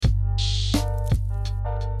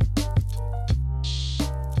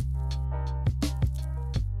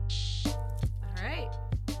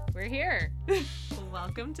there.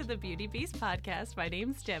 Welcome to the Beauty Beast podcast. My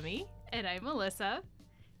name's Demi. And I'm Melissa.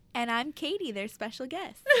 And I'm Katie, their special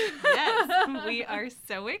guest. Yes, we are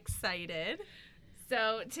so excited.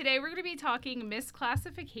 So today we're going to be talking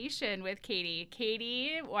misclassification with Katie.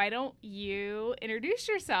 Katie, why don't you introduce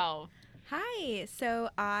yourself? Hi, so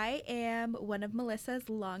I am one of Melissa's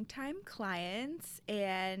longtime clients,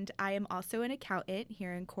 and I am also an accountant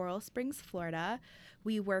here in Coral Springs, Florida.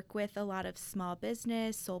 We work with a lot of small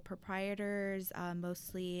business, sole proprietors,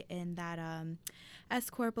 mostly in that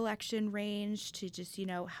S-Corp election range to just,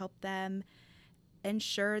 help them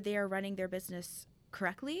ensure they are running their business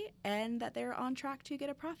correctly and that they're on track to get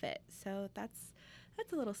a profit. So that's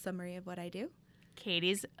a little summary of what I do.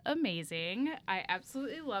 Katie's amazing. I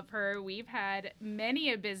absolutely love her. We've had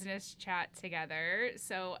many a business chat together,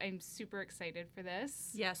 so I'm super excited for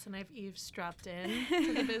this. Yes, and I've eavesdropped in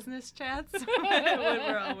to the business chats when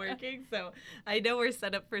we're all working, so I know we're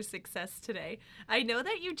set up for success today. I know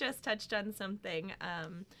that you just touched on something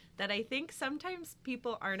that I think sometimes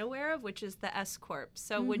people aren't aware of, which is the S-Corp.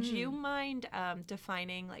 So would you mind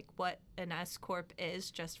defining what an S-Corp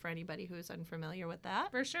is, just for anybody who's unfamiliar with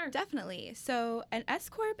that? For sure. Definitely. So an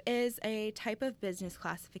S-Corp is a type of business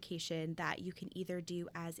classification that you can either do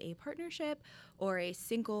as a partnership or a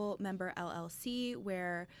single member LLC,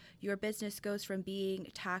 where your business goes from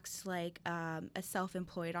being taxed like a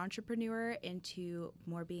self-employed entrepreneur into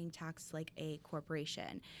more being taxed like a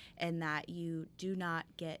corporation, and that you do not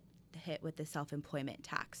get hit with the self-employment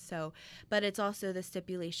tax. So, but it's also the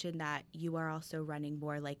stipulation that you are also running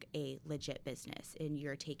more like a legit business, and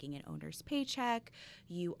you're taking an owner's paycheck,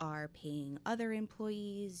 you are paying other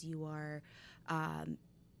employees, you are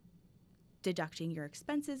deducting your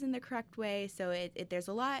expenses in the correct way. So there's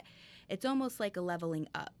a lot. It's almost like a leveling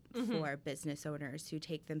up for business owners who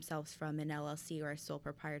take themselves from an LLC or a sole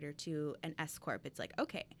proprietor to an S-Corp. It's like,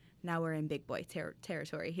 okay, now we're in big boy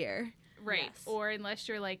territory here. Right. Yes. Or unless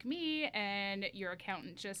you're like me and your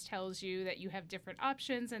accountant just tells you that you have different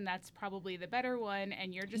options and that's probably the better one,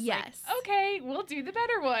 and you're just like, okay, we'll do the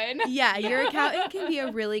better one. Yeah, your accountant can be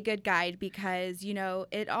a really good guide because,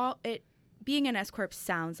 being an S-Corp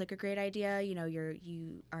sounds like a great idea.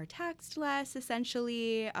 You are taxed less,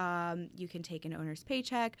 essentially. You can take an owner's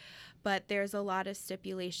paycheck, but there's a lot of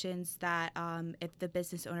stipulations that if the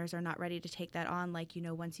business owners are not ready to take that on,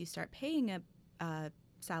 once you start paying a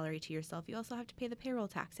salary to yourself, you also have to pay the payroll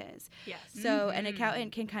taxes. Yes. So an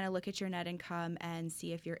accountant can kind of look at your net income and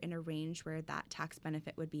see if you're in a range where that tax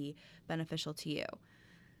benefit would be beneficial to you.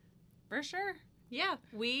 For sure. Yeah,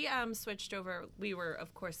 we switched over. We were,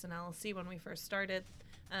 of course, an LLC when we first started.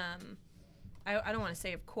 I don't want to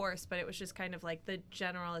say of course, but it was just kind of like the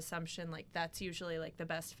general assumption, that's usually the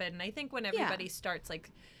best fit. And I think when everybody starts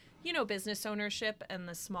business ownership and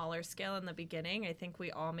the smaller scale in the beginning, I think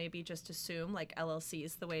we all maybe just assume LLC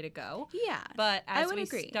is the way to go. Yeah. But as we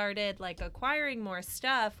started acquiring more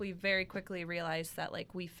stuff, we very quickly realized that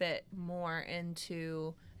we fit more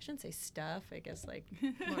into, I shouldn't say stuff, I guess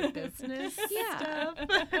more business stuff.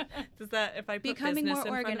 Does that, if I put becoming business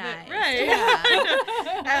more in organized. Front of it?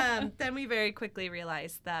 Right. Yeah. Then we very quickly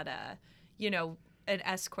realized that an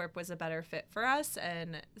S-Corp was a better fit for us,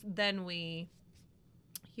 and then we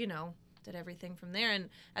did everything from there. And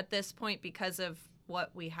at this point, because of what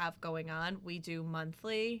we have going on, we do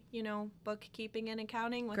monthly, bookkeeping and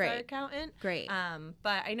accounting with our accountant. Great.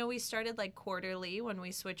 But I know we started quarterly when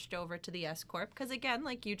we switched over to the S-Corp, because again,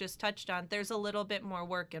 like you just touched on, there's a little bit more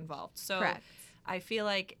work involved. So Correct. I feel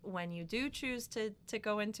like when you do choose to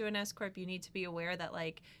go into an S-Corp, you need to be aware that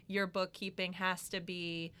your bookkeeping has to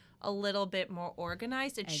be a little bit more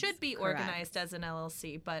organized. It should be organized as an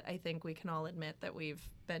LLC, but I think we can all admit that we've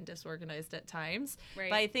been disorganized at times.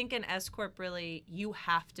 Right. But I think an S-Corp, really, you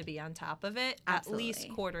have to be on top of it. Absolutely. At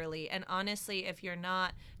least quarterly. And honestly, if you're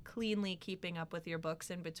not cleanly keeping up with your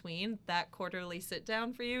books in between, that quarterly sit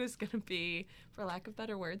down for you is going to be, for lack of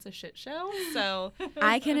better words, a shit show. So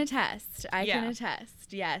I can attest.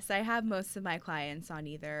 Yes, I have most of my clients on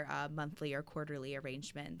either monthly or quarterly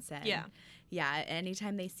arrangements. And yeah,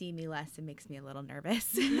 anytime they see me less, it makes me a little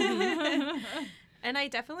nervous. And I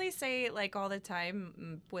definitely say, all the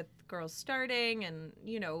time with girls starting and,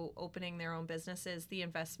 opening their own businesses, the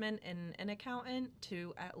investment in an accountant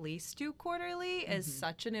to at least do quarterly is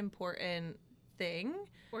such an important thing.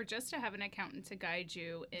 Or just to have an accountant to guide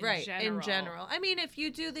you in general. I mean, if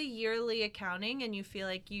you do the yearly accounting and you feel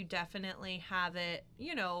like you definitely have it,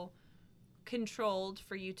 controlled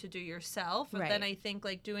for you to do yourself, then I think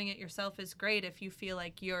doing it yourself is great if you feel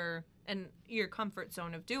like you're in your comfort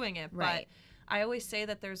zone of doing it. But I always say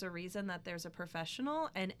that there's a reason that there's a professional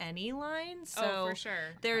in any line. So for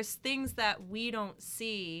sure. There's things that we don't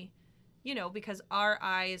see because our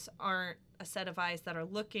eyes aren't a set of eyes that are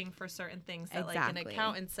looking for certain things that like an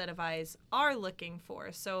accountant's set of eyes are looking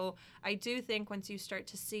for. So I do think once you start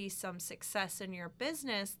to see some success in your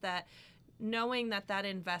business, that knowing that that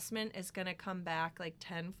investment is going to come back like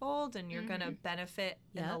tenfold and you're going to benefit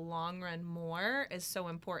in the long run more is so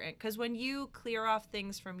important. Because when you clear off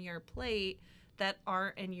things from your plate that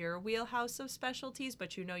aren't in your wheelhouse of specialties,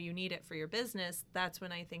 but you need it for your business, that's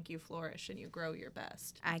when I think you flourish and you grow your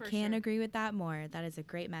best. I can't agree with that more. That is a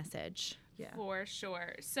great message. Yeah. For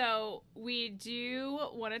sure. So we do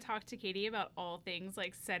want to talk to Katie about all things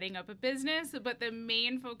like setting up a business, but the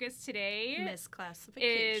main focus today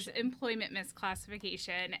is employment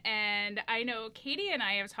misclassification. And I know Katie and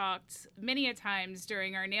I have talked many a times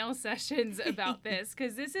during our nail sessions about this,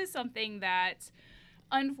 because this is something that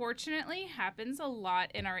unfortunately happens a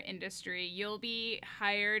lot in our industry. You'll be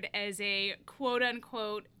hired as a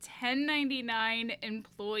quote-unquote 1099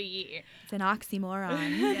 employee. It's an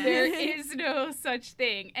oxymoron. There is no such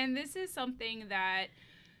thing. And this is something that,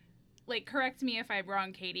 like, correct me if I'm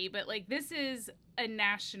wrong, Katie, but, like, this is a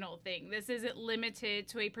national thing. This isn't limited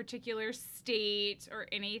to a particular state or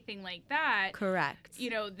anything like that. Correct.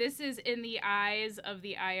 This is in the eyes of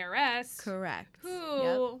the IRS. Correct.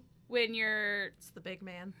 Who... It's the big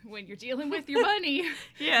man. When you're dealing with your money,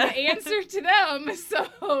 you answer to them,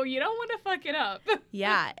 so you don't want to fuck it up.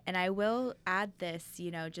 Yeah, and I will add this,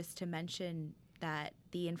 just to mention that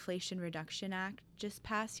the Inflation Reduction Act just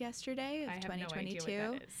passed yesterday of 2022. No idea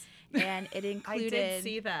what that is. And it included... I did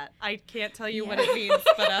see that. I can't tell you what it means,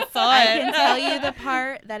 but I saw it. I can tell you the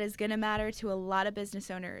part that is going to matter to a lot of business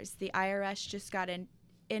owners. The IRS just got an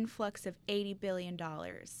influx of $80 billion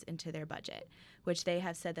into their budget, which they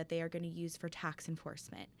have said that they are going to use for tax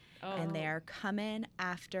enforcement. Oh. And they are coming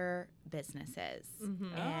after businesses.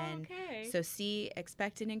 Mm-hmm. And so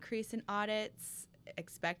expect an increase in audits,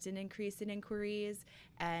 expect an increase in inquiries,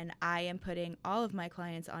 and I am putting all of my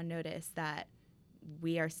clients on notice that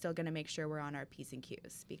we are still going to make sure we're on our P's and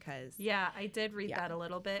Q's because... Yeah, I did read that a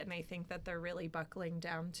little bit, and I think that they're really buckling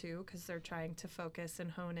down too because they're trying to focus and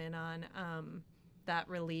hone in on that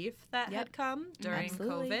relief that had come during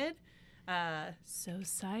COVID. So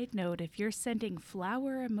side note, if you're sending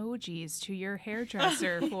flower emojis to your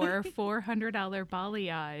hairdresser for $400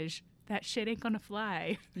 balayage, that shit ain't gonna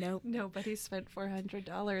fly. Nope. Nobody spent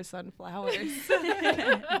 $400 on flowers.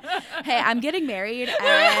 Hey, I'm getting married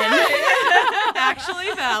and...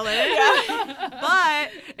 Actually valid. Yeah.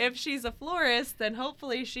 But if she's a florist, then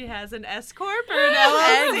hopefully she has an S Corp or an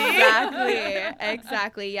LLC.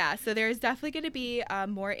 Exactly. Yeah. So there's definitely going to be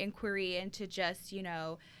more inquiry into just,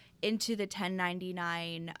 into the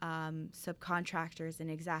 1099 subcontractors and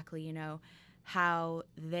exactly, how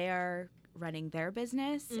they're running their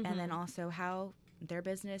business and then also how their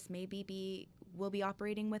business will be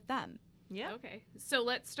operating with them. Yeah. Okay. So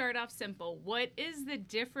let's start off simple. What is the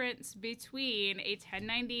difference between a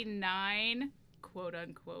 1099 quote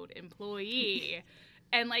unquote employee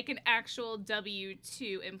and like an actual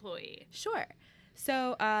W-2 employee? Sure.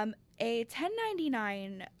 So a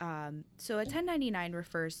 1099 a 1099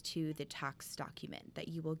 refers to the tax document that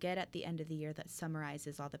you will get at the end of the year that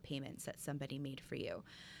summarizes all the payments that somebody made for you.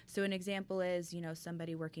 So an example is,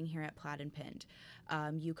 somebody working here at Plaid and Pinned.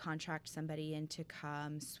 You contract somebody in to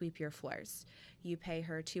come sweep your floors. You pay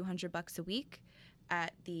her $200 a week.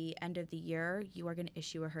 At the end of the year, you are going to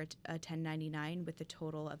issue her a 1099 with the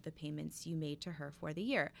total of the payments you made to her for the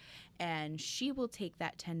year. And she will take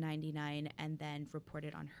that 1099 and then report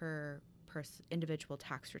it on her individual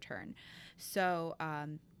tax return. So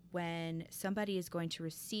when somebody is going to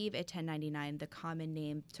receive a 1099, the common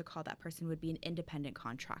name to call that person would be an independent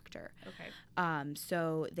contractor. Okay.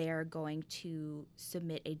 So they are going to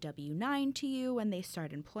submit a W-9 to you when they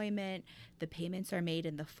start employment. The payments are made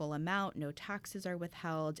in the full amount, no taxes are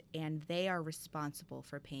withheld, and they are responsible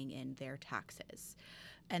for paying in their taxes.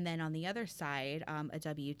 And then on the other side, a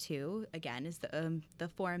W-2, again, is the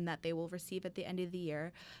form that they will receive at the end of the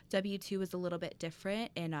year. W-2 is a little bit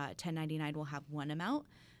different, and 1099 will have one amount.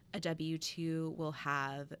 A W-2 will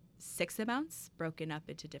have 6 amounts broken up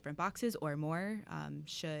into different boxes or more,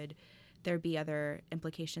 should there be other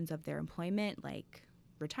implications of their employment, like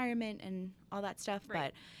retirement and all that stuff.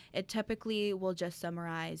 Right. But it typically will just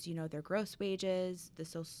summarize, their gross wages, the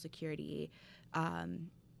Social Security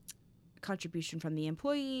contribution from the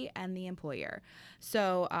employee and the employer.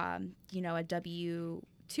 So, a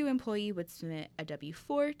W-2 employee would submit a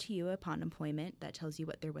W-4 to you upon employment that tells you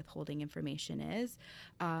what their withholding information is.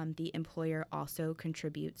 The employer also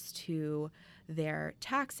contributes to their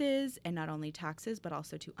taxes, and not only taxes, but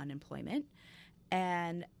also to unemployment.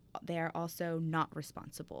 And they are also not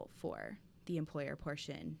responsible for the employer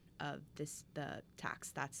portion of the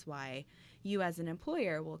tax. That's why you as an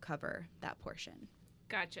employer will cover that portion.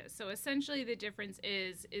 Gotcha. So essentially the difference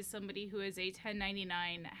is somebody who is a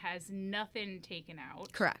 1099 has nothing taken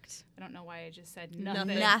out. Correct. I don't know why I just said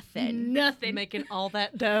nothing. Nothing. Making all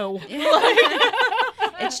that dough.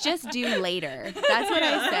 It's just due later. That's what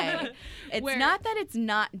I say. It's not that it's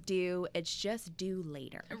not due. It's just due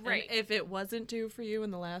later. Right. And if it wasn't due for you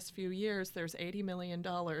in the last few years, there's $80 million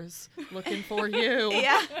looking for you.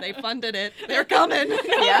 Yeah. They funded it. They're coming.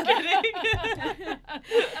 Yeah.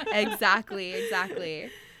 Exactly.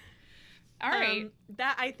 All right.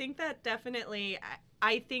 I think that definitely,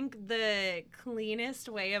 I think the cleanest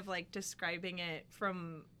way of like describing it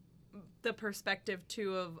from the perspective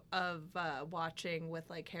too of watching with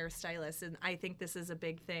like hairstylists, and I think this is a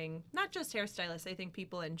big thing, not just hairstylists, I think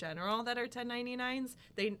people in general that are 1099s,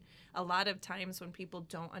 a lot of times when people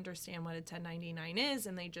don't understand what a 1099 is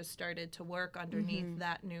and they just started to work underneath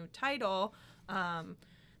that new title,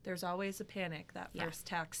 there's always a panic that first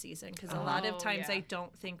tax season, because a lot of times I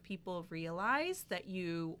don't think people realize that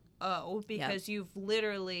you owe, because you've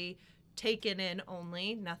literally taken in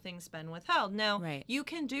only, nothing's been withheld. Now, you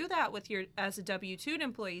can do that with as a W-2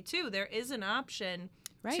 employee too. There is an option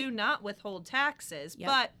to not withhold taxes,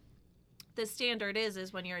 but the standard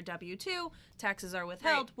is when you're a W-2, taxes are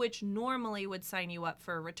withheld, which normally would sign you up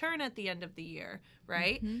for a return at the end of the year,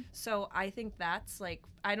 right? Mm-hmm. So I think that's like,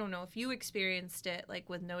 I don't know if you experienced it, like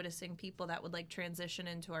with noticing people that would like transition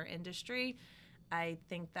into our industry. I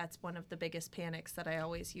think that's one of the biggest panics that I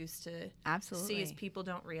always used to see, is people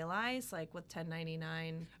don't realize, like with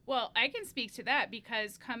 1099. Well, I can speak to that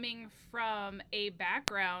because coming from a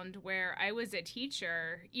background where I was a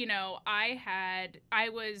teacher, you know, I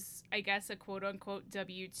was, I guess, a quote unquote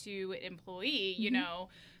W-2 employee, you know,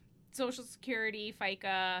 Social Security,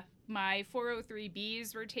 FICA, my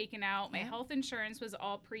 403Bs were taken out, my health insurance was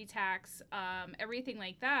all pre-tax, everything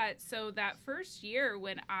like that. So that first year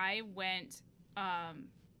when I went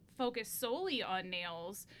focused solely on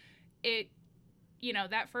nails,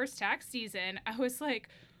 that first tax season, I was like,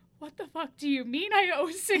 what the fuck do you mean I owe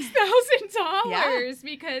 $6,000?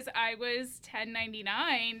 Because I was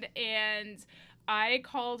 1099 and I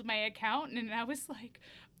called my accountant and I was like,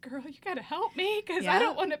 girl, you gotta help me because I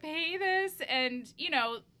don't want to pay this. And,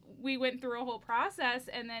 we went through a whole process,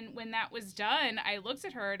 and then when that was done, I looked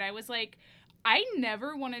at her and I was like, I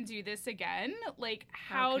never want to do this again. Like,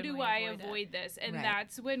 how do I avoid this? And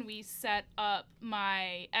that's when we set up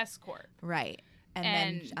my S Corp. Right. And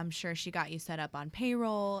then I'm sure she got you set up on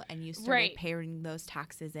payroll, and you started paying those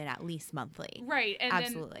taxes in at least monthly. Right. And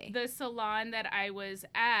then the salon that I was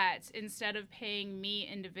at, instead of paying me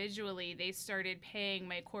individually, they started paying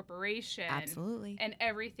my corporation. Absolutely. And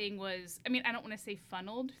everything was, I mean, I don't want to say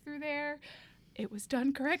funneled through there. It was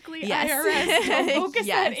done correctly. Yes. IRS, don't focus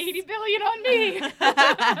that $80 billion on me.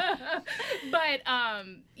 But,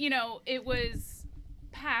 it was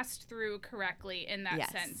passed through correctly in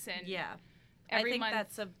that sense. And I think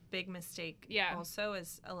that's a big mistake also,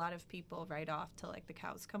 is a lot of people write off till like the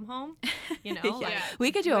cows come home,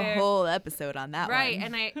 we could do a whole episode on that one.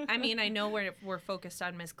 And I mean, I know we're focused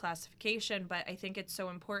on misclassification, but I think it's so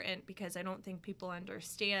important because I don't think people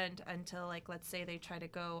understand until, like, let's say they try to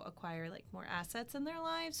go acquire like more assets in their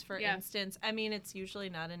lives. For instance, I mean, it's usually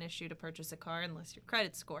not an issue to purchase a car unless your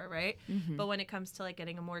credit score, right? Mm-hmm. But when it comes to like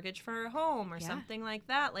getting a mortgage for a home or something like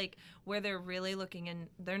that, like where they're really looking and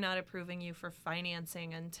they're not approving you for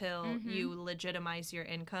financing until you legitimize your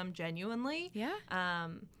income genuinely.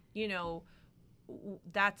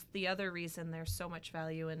 That's the other reason there's so much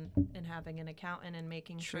value in having an accountant and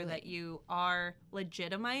making sure that you are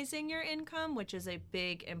legitimizing your income, which is a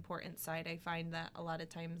big important side. I find that a lot of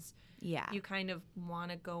times you kind of want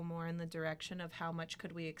to go more in the direction of how much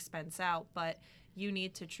could we expense out, but you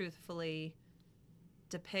need to truthfully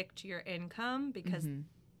depict your income, because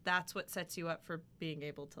that's what sets you up for being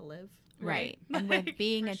able to live. Right. And with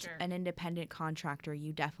being an independent contractor,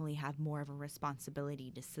 you definitely have more of a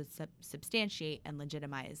responsibility to substantiate and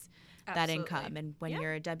legitimize that income. And when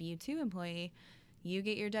you're a W-2 employee, you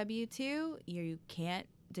get your W-2, you can't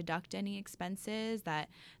deduct any expenses.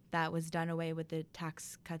 That was done away with the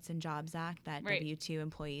Tax Cuts and Jobs Act, that W-2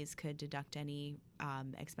 employees could deduct any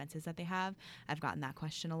expenses that they have. I've gotten that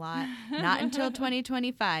question a lot. Not until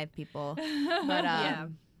 2025, people.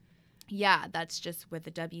 But that's just with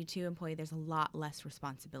a W-2 employee, there's a lot less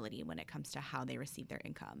responsibility when it comes to how they receive their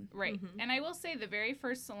income. Right. Mm-hmm. And I will say the very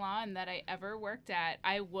first salon that I ever worked at,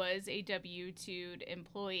 I was a W-2'd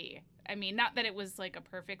employee. I mean, not that it was like a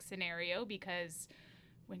perfect scenario, because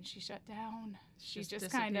when she shut down, she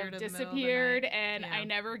just kind of disappeared, and I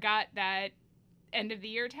never got that end of the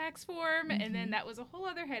year tax form. Mm-hmm. And then that was a whole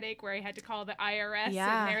other headache where I had to call the IRS.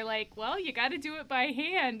 Yeah. And they're like, well, you got to do it by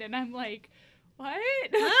hand. And I'm like, what?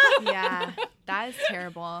 Yeah, that is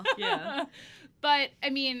terrible. Yeah. But, I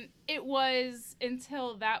mean, it was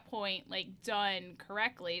until that point, like, done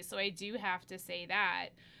correctly. So I do have to say that.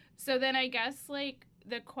 So then I guess, like,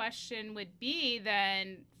 the question would be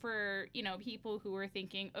then for, you know, people who are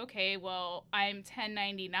thinking, okay, well, I'm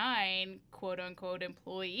 1099, quote unquote,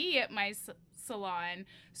 employee at my salon.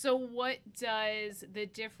 So what does the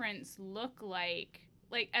difference look like?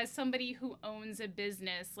 Like, as somebody who owns a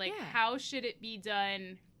business, like, how should it be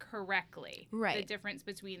done correctly? Right. The difference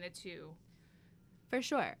between the two. For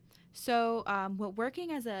sure. So what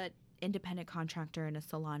working as a independent contractor in a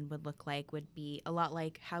salon would look like would be a lot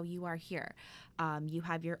like how you are here. You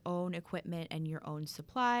have your own equipment and your own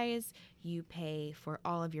supplies. You pay for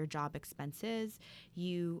all of your job expenses.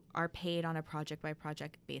 You are paid on a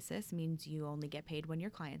project-by-project basis, means you only get paid when your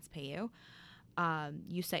clients pay you.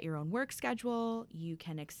 You set your own work schedule. You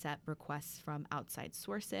can accept requests from outside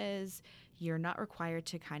sources. You're not required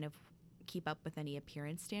to kind of keep up with any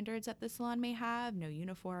appearance standards that the salon may have. No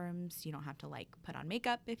uniforms. You don't have to like put on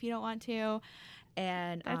makeup if you don't want to.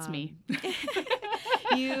 And that's me.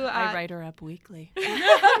 I write her up weekly.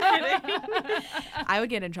 I would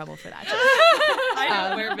get in trouble for that. I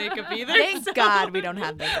don't wear makeup either. Thank God we don't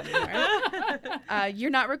have makeup anymore.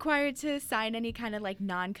 You're not required to sign any kind of like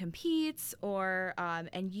non-competes or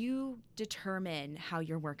and you determine how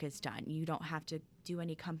your work is done. You don't have to do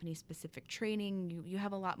any company-specific training. You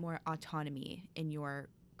have a lot more autonomy in your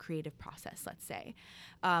creative process, let's say.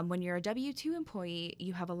 When you're a W-2 employee,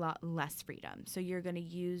 you have a lot less freedom. So you're going to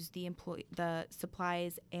use the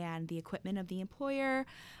supplies and the equipment of the employer.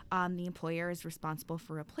 The employer is responsible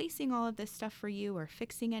for replacing all of this stuff for you or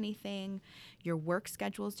fixing anything. Your work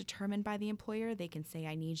schedule is determined by the employer. They can say,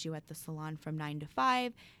 I need you at the salon from 9 to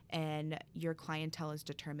 5, and your clientele is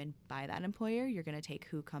determined by that employer. You're going to take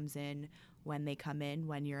who comes in, when they come in,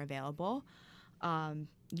 when you're available.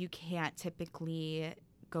 You can't typically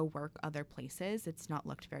go work other places. It's not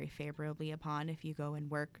looked very favorably upon if you go and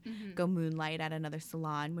work, go moonlight at another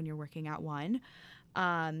salon when you're working at one.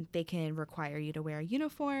 They can require you to wear a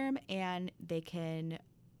uniform, and they can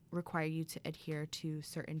require you to adhere to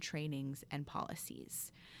certain trainings and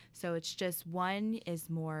policies. So it's just one is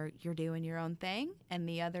more you're doing your own thing, and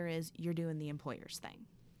the other is you're doing the employer's thing.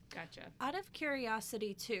 Gotcha. Out of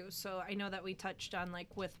curiosity, too, so I know that we touched on,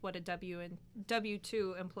 like, with what a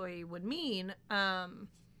W-2 employee would mean.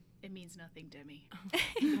 It means nothing, Demi.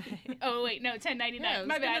 Oh, wait, no, 1099. Yeah,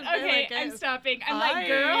 my bad. Okay, like I'm stopping. I'm like,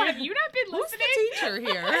 girl, have you not been listening? Who's the teacher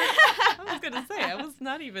here? I was going to say, I was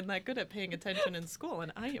not even that good at paying attention in school,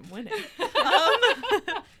 and I am winning.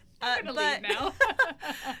 I'm going to leave now.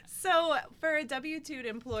 So for a W-2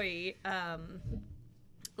 employee,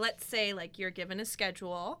 let's say, like, you're given a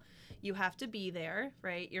schedule. You have to be there,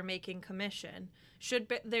 right? You're making commission.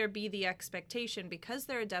 Should there be the expectation, because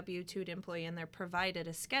they're a W-2 employee and they're provided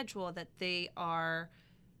a schedule, that they are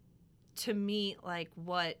to meet, like,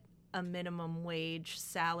 what a minimum wage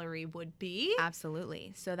salary would be?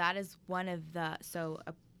 Absolutely. So that is one of the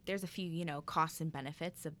there's a few, costs and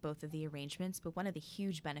benefits of both of the arrangements, but one of the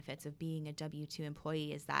huge benefits of being a W-2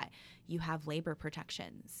 employee is that you have labor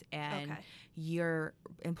protections, and your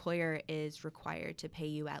employer is required to pay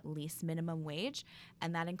you at least minimum wage,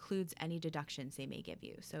 and that includes any deductions they may give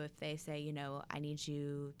you. So if they say, I need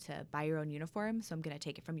you to buy your own uniform, so I'm going to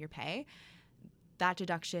take it from your pay, that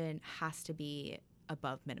deduction has to be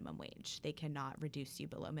above minimum wage. They cannot reduce you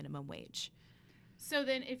below minimum wage. So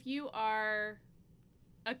then if you are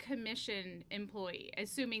a commission employee,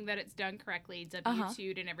 assuming that it's done correctly,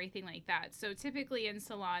 W-2'd and everything like that. So typically in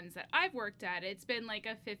salons that I've worked at, it's been like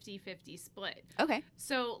a 50-50 split. Okay.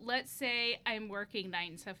 So let's say I'm working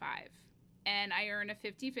 9 to 5 and I earn a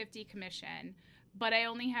 50-50 commission, but I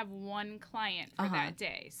only have one client for that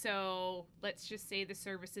day. So let's just say the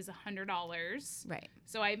service is $100. Right.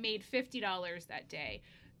 So I made $50 that day.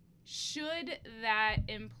 Should that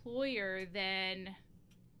employer then,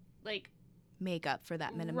 like, make up for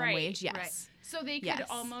that minimum wage? Yes. Right. So they could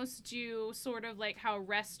almost do sort of like how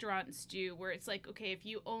restaurants do, where it's like, okay, if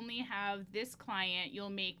you only have this client,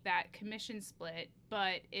 you'll make that commission split.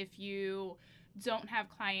 But if you don't have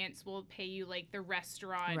clients, we'll pay you like the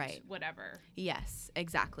restaurant, whatever. Yes,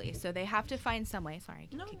 exactly. So they have to find some way. Sorry,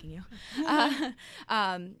 I keep kicking you.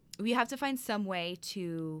 We have to find some way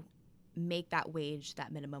to make that wage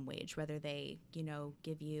that minimum wage, whether they,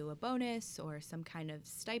 give you a bonus or some kind of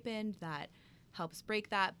stipend that helps break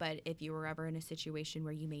that. But if you were ever in a situation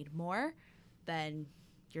where you made more, then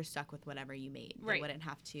you're stuck with whatever you made. Right. They wouldn't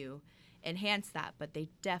have to enhance that, but they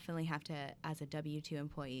definitely have to, as a W-2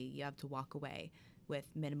 employee, you have to walk away with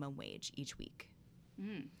minimum wage each week.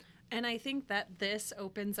 And I think that this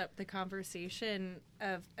opens up the conversation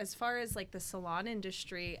of, as far as like the salon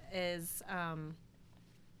industry is,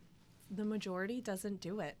 the majority doesn't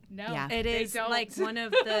do it. No, yeah. It is like one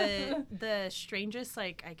of the strangest,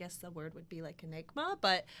 like, I guess the word would be like enigma,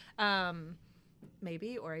 but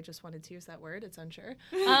maybe, or I just wanted to use that word. It's unsure.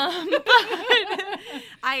 But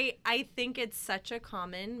I think it's such a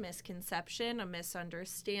common misconception, a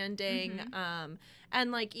misunderstanding. And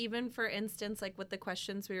like, even for instance, like with the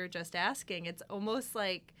questions we were just asking, it's almost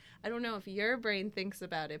like, I don't know if your brain thinks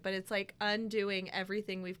about it, but it's like undoing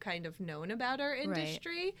everything we've kind of known about our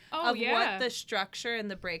industry of what the structure and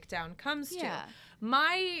the breakdown comes to.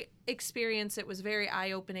 My experience, it was very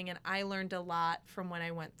eye-opening, and I learned a lot from when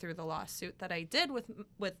I went through the lawsuit that I did with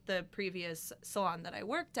the previous salon that I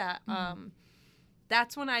worked at.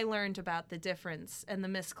 That's when I learned about the difference and the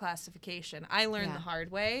misclassification. I learned the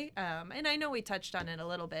hard way, and I know we touched on it a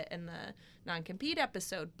little bit in the non-compete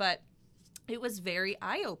episode, but it was very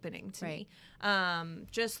eye-opening to me.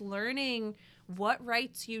 Just learning what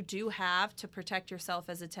rights you do have to protect yourself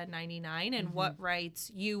as a 1099 and what rights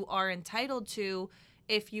you are entitled to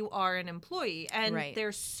if you are an employee. And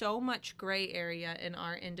there's so much gray area in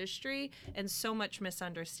our industry and so much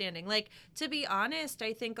misunderstanding. Like, to be honest,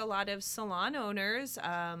 I think a lot of salon owners,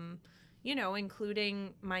 you know,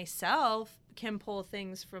 including myself, can pull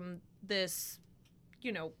things from this,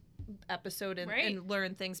 you know, episode and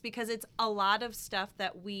learn things, because it's a lot of stuff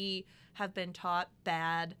that we have been taught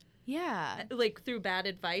bad. Like through bad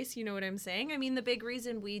advice, you know what I'm saying? I mean, the big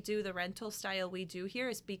reason we do the rental style we do here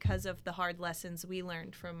is because of the hard lessons we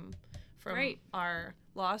learned from our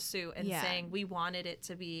lawsuit, and saying we wanted it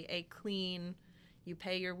to be a clean, you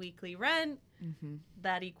pay your weekly rent,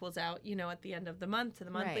 that equals out, you know, at the end of the month to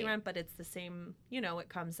the monthly rent, but it's the same, you know, it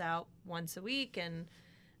comes out once a week. And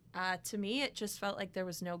to me, it just felt like there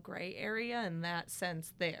was no gray area in that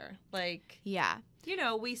sense there. Like, you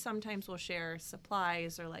know, we sometimes will share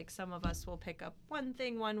supplies, or like some of us will pick up one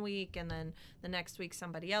thing one week and then the next week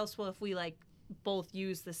somebody else will, if we like both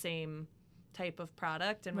use the same type of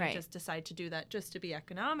product, and we just decide to do that just to be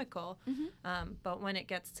economical. But when it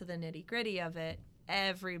gets to the nitty gritty of it,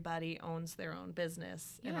 everybody owns their own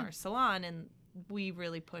business in our salon, and we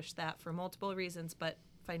really push that for multiple reasons, but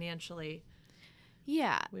financially,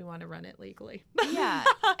 we want to run it legally.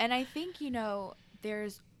 And I think, you know,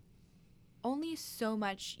 there's only so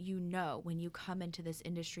much, you know, when you come into this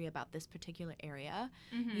industry about this particular area.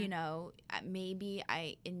 You know, maybe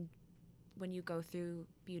when you go through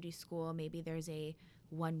beauty school, maybe there's a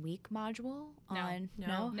 1 week module on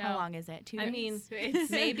no. How long is it? 2 days? I mean,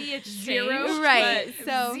 maybe it's zero,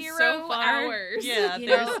 so 0 hours.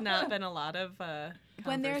 There's not been a lot of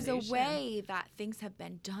when there's a way that things have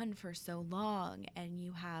been done for so long, and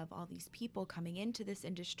you have all these people coming into this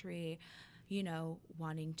industry, you know,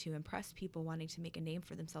 wanting to impress people, wanting to make a name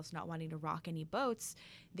for themselves, not wanting to rock any boats,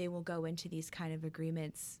 they will go into these kind of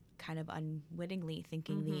agreements kind of unwittingly,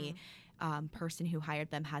 thinking the person who hired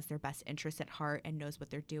them has their best interests at heart and knows what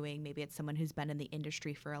they're doing. Maybe it's someone who's been in the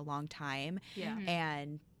industry for a long time,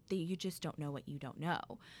 and you just don't know what you don't know.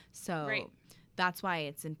 So that's why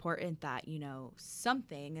it's important that, you know,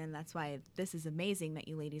 something, and that's why this is amazing that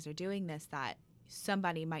you ladies are doing this, that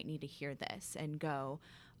somebody might need to hear this and go,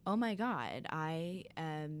 oh my God, I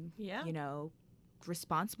am, you know,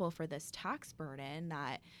 responsible for this tax burden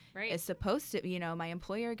that is supposed to, you know, my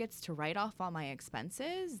employer gets to write off all my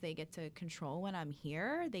expenses. They get to control when I'm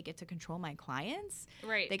here. They get to control my clients.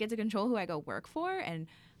 They get to control who I go work for. And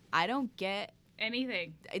I don't get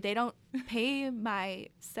anything. They don't pay my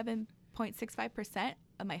 7.65%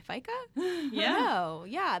 of my FICA. No,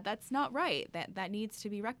 that's not right. That needs to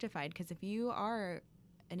be rectified, because if you are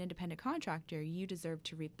an independent contractor, you deserve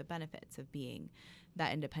to reap the benefits of being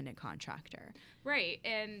that independent contractor.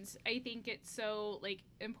 And I think it's so, like,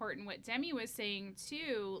 important what Demi was saying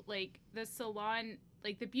too, like the salon,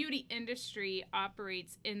 like the beauty industry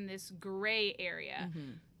operates in this gray area.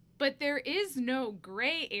 But there is no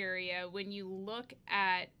gray area when you look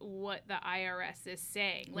at what the IRS is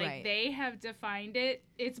saying. Like, they have defined it.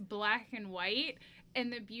 It's black and white.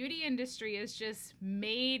 And the beauty industry has just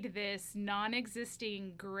made this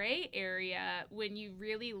non-existing gray area. When you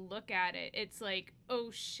really look at it, it's like, oh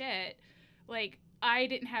shit, like, I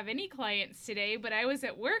didn't have any clients today, but I was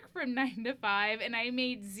at work from 9 to 5 and I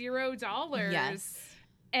made $0.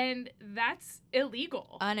 And that's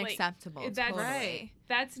illegal. Unacceptable. Totally.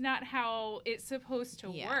 That's not how it's supposed to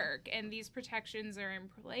work. And these protections are in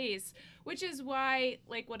place, which is why,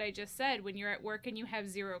 like what I just said, when you're at work and you have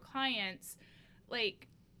 0 clients, like,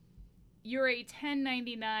 you're a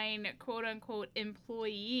 1099 quote unquote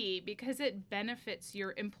employee because it benefits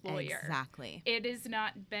your employer. Exactly. It is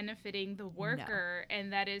not benefiting the worker,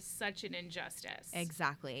 and that is such an injustice.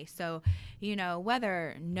 Exactly. So,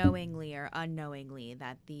 whether knowingly or unknowingly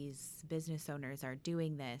that these business owners are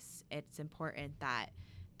doing this, it's important that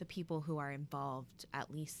the people who are involved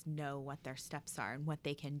at least know what their steps are and what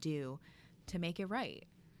they can do to make it right.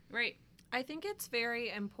 Right. I think it's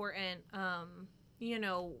very important,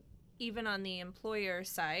 even on the employer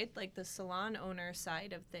side, like the salon owner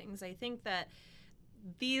side of things, I think that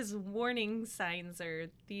these warning signs or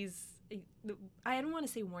I don't want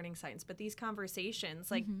to say warning signs, but these conversations,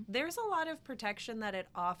 like there's a lot of protection that it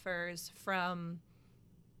offers from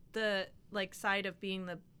the side of being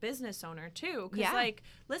the business owner too. Because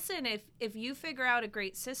listen, if you figure out a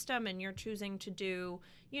great system and you're choosing to do,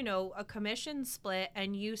 a commission split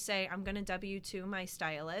and you say, I'm going to W-2 my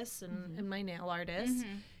stylist and my nail artist,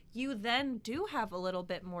 you then do have a little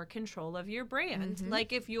bit more control of your brand.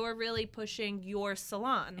 Like if you're really pushing your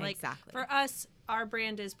salon. Like for us, our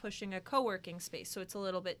brand is pushing a co-working space, so it's a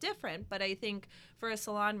little bit different. But I think for a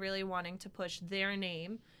salon really wanting to push their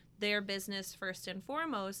name, their business first and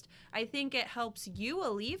foremost, I think it helps you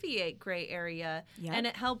alleviate gray area, and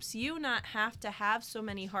it helps you not have to have so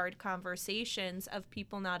many hard conversations of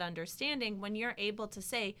people not understanding when you're able to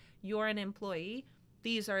say, you're an employee,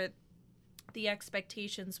 these are the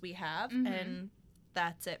expectations we have, and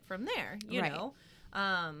that's it from there, you know?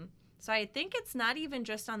 So I think it's not even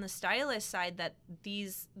just on the stylist side that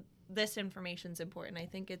this information's important. I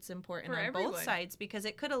think it's important on both sides, because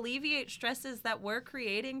it could alleviate stresses that we're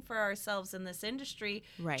creating for ourselves in this industry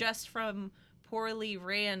just from poorly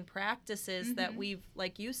ran practices that we've,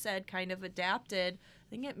 like you said, kind of adapted. I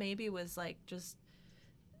think it maybe was just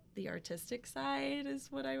the artistic side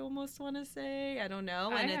is what I almost want to say. I don't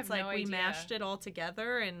know. And it's we mashed it all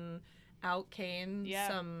together and out came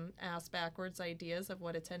some ass backwards ideas of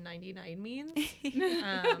what a 1099 means.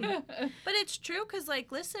 But it's true because,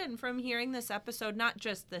 listen, from hearing this episode, not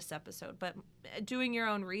just this episode, but doing your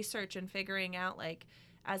own research and figuring out,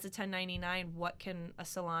 as a 1099, what can a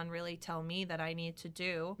salon really tell me that I need to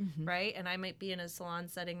do, right? And I might be in a salon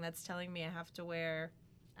setting that's telling me I have to wear,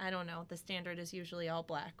 I don't know, the standard is usually all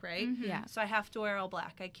black, right? Yeah. So I have to wear all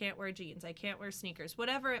black. I can't wear jeans. I can't wear sneakers,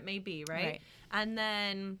 whatever it may be, right? And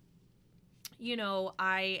then,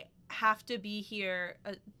 I have to be here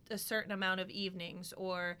a certain amount of evenings,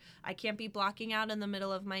 or I can't be blocking out in the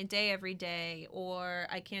middle of my day every day, or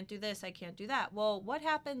I can't do this, I can't do that. Well, what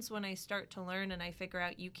happens when I start to learn and I figure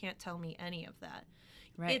out you can't tell me any of that?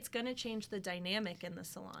 Right. It's going to change the dynamic in the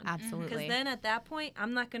salon. Absolutely. Because then at that point,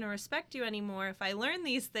 I'm not going to respect you anymore. If I learn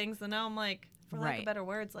these things, then now I'm for lack of better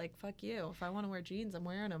words, fuck you. If I want to wear jeans, I'm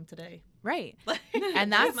wearing them today. Right.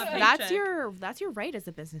 And that's your right as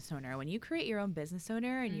a business owner. When you create your own business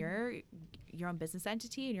owner and your own business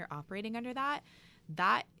entity and you're operating under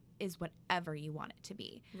that is whatever you want it to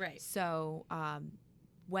be. Right. So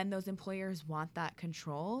when those employers want that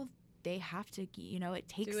control, they have to, it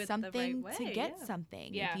takes something to get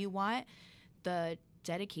something. Yeah. If you want the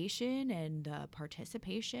dedication and the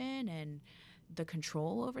participation and the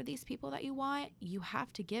control over these people that you want, you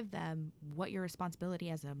have to give them what your responsibility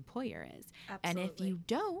as an employer is. Absolutely. And if you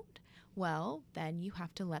don't, well, then you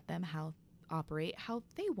have to let them operate how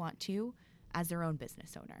they want to as their own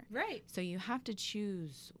business owner. Right. So you have to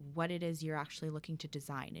choose what it is you're actually looking to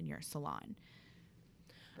design in your salon.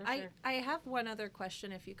 I have one other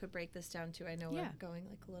question, if you could break this down too. I know we're going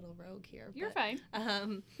a little rogue here. You're fine.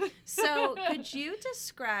 So could you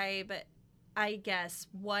describe, I guess,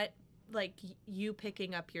 what you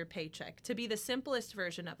picking up your paycheck, to be the simplest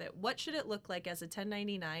version of it? What should it look like as a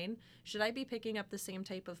 1099? Should I be picking up the same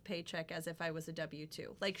type of paycheck as if I was a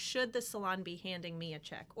W-2? Should the salon be handing me a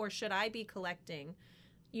check, or should I be collecting,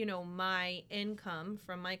 my income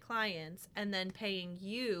from my clients and then paying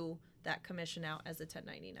you that commission out as a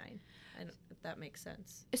 1099? If that makes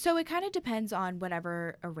sense. So it kind of depends on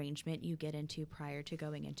whatever arrangement you get into prior to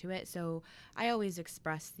going into it. So I always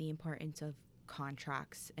express the importance of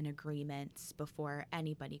contracts and agreements before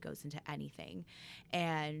anybody goes into anything.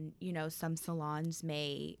 And, some salons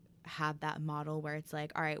may have that model where it's all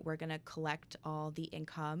right, we're going to collect all the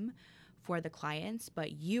income for the clients,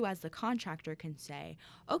 but you as the contractor can say,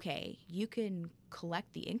 okay, you can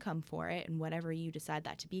collect the income for it, and whatever you decide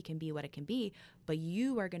that to be can be what it can be, but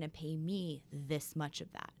you are going to pay me this much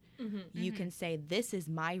of that. You can say, this is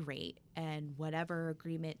my rate, and whatever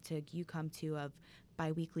agreement you come to of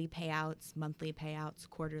biweekly payouts, monthly payouts,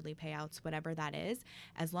 quarterly payouts, whatever that is,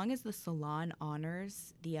 as long as the salon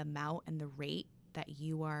honors the amount and the rate that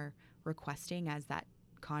you are requesting as that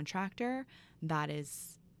contractor, that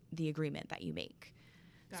is the agreement that you make.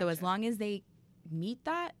 Gotcha. So as long as they meet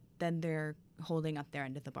that, then they're holding up their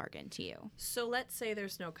end of the bargain to you. So let's say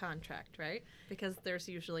there's no contract, right? Because there's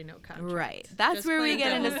usually no contract. Right. That's just where we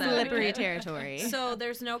get into slippery territory. So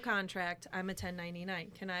there's no contract. I'm a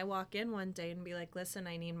 1099. Can I walk in one day and be like, listen,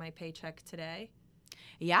 I need my paycheck today?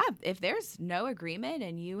 Yeah, if there's no agreement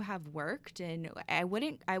and you have worked, and I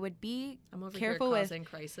would be I'm over careful here with causing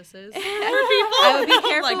crises. I would be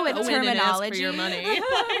careful like, with terminology. For your money.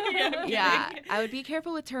 Yeah, I would be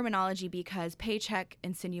careful with terminology because paycheck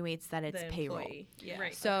insinuates that it's payroll. Yeah.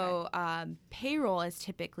 Right. So payroll is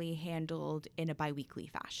typically handled in a biweekly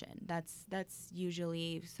fashion. That's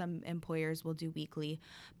usually, some employers will do weekly,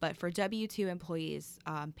 but for W-2 employees,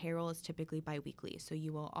 payroll is typically biweekly. So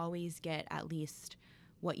you will always get at least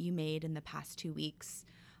what you made in the past 2 weeks.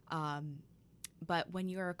 But when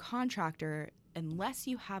you're a contractor, unless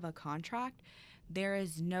you have a contract, there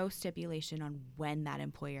is no stipulation on when that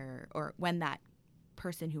employer or when that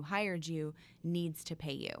person who hired you needs to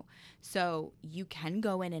pay you. So you can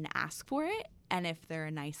go in and ask for it, and if they're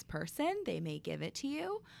a nice person, they may give it to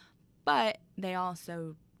you, but they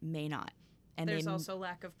also may not. And there's also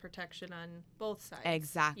lack of protection on both sides.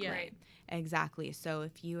 Exactly. Yeah. Right. Exactly. So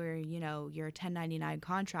if you're a 1099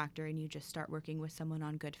 contractor and you just start working with someone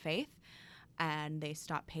on good faith and they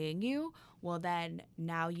stop paying you, well, then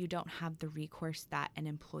now you don't have the recourse that an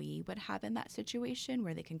employee would have in that situation,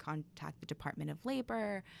 where they can contact the Department of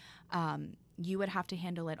Labor. You would have to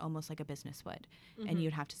handle it almost like a business would, and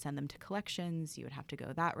you'd have to send them to collections. You would have to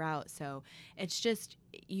go that route. So it's just,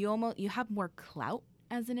 you have more clout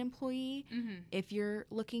as an employee if you're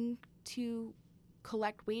looking to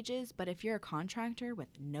collect wages. But if you're a contractor with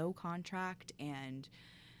no contract and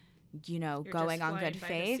you're going on good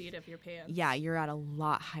faith, the seat of your pants. Yeah, you're at a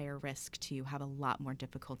lot higher risk to have a lot more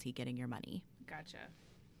difficulty getting your money. Gotcha.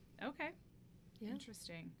 Okay. Yeah.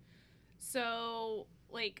 Interesting. So,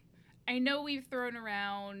 I know we've thrown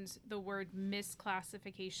around the word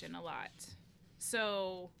misclassification a lot.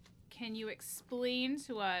 So, can you explain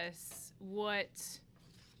to us what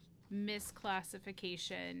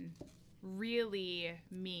misclassification really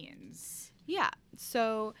means? Yeah.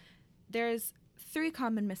 So there's 3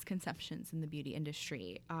 common misconceptions in the beauty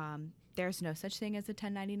industry. There's no such thing as a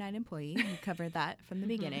 1099 employee. We covered that from the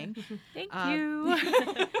beginning. Thank you.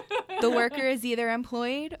 The worker is either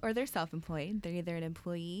employed or they're self-employed. They're either an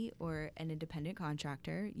employee or an independent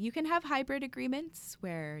contractor. You can have hybrid agreements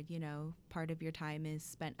where, part of your time is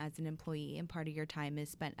spent as an employee and part of your time is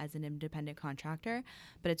spent as an independent contractor.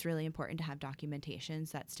 But it's really important to have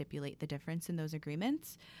documentations that stipulate the difference in those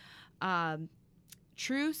agreements.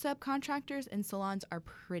 True subcontractors in salons are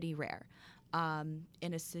pretty rare.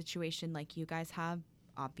 In a situation like you guys have,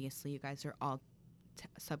 obviously you guys are all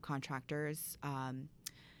subcontractors.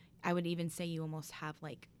 I would even say you almost have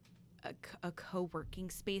a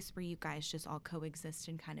co-working space where you guys just all coexist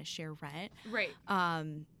and kind of share rent. Right.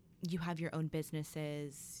 You have your own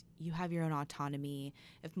businesses. You have your own autonomy.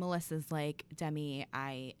 If Melissa's like, Demi,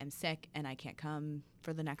 I am sick and I can't come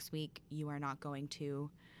for the next week, you are not going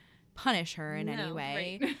to punish her in any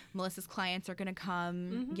way. Right. Melissa's clients are going to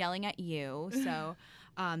come yelling at you. So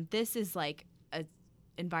this is like a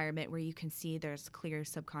environment where you can see there's clear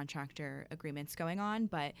subcontractor agreements going on.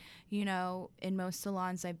 But, in most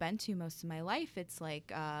salons I've been to most of my life, it's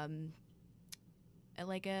like a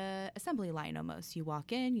assembly line almost. You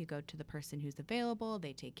walk in, you go to the person who's available,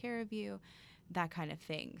 they take care of you, that kind of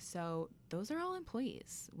thing. So those are all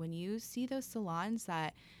employees. When you see those salons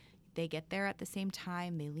that they get there at the same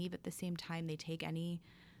time, they leave at the same time, they take any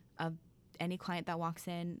client that walks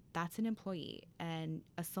in, that's an employee. And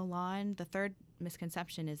a salon, the third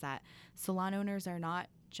misconception is that salon owners are not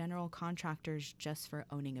general contractors just for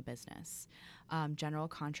owning a business. General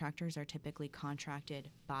contractors are typically contracted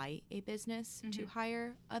by a business to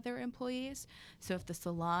hire other employees. So if the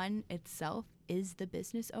salon itself is the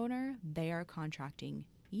business owner, they are contracting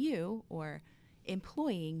you or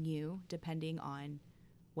employing you depending on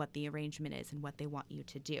what the arrangement is and what they want you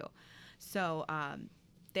to do. So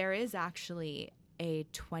there is actually a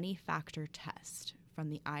 20-factor test from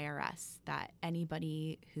the IRS that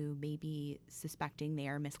anybody who may be suspecting they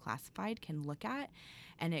are misclassified can look at,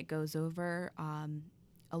 and it goes over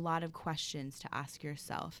a lot of questions to ask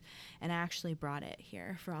yourself. And I actually brought it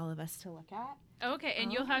here for all of us to look at. Okay,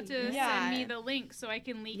 and you'll have to send me the link so I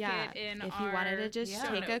can link it in if you wanted to just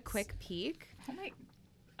take notes. a quick peek. Oh my,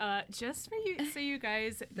 Just for you, so you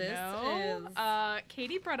guys know,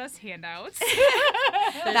 Katie brought us handouts.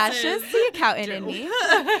 That's just the accountant in me.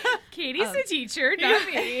 Katie's the teacher, not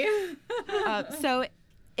me. So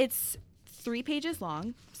it's 3 pages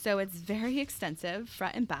long, so it's very extensive,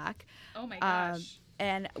 front and back. Oh my gosh.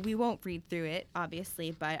 And we won't read through it, obviously,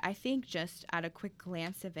 but I think just at a quick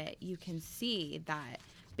glance of it, you can see that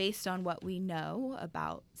based on what we know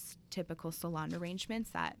about typical salon arrangements,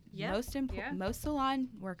 that most salon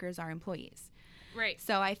workers are employees. Right.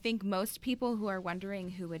 So I think most people who are wondering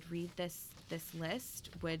who would read this list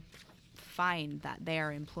would find that they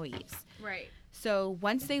are employees. Right. So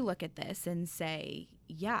once they look at this and say,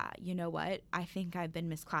 yeah, you know what, I think I've been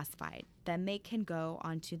misclassified, then they can go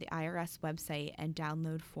onto the IRS website and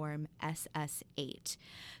download form SS8.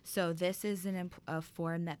 So this is a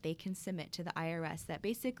form that they can submit to the IRS that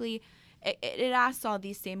basically it asks all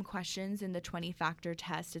these same questions in the 20-factor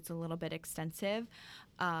test. It's a little bit extensive,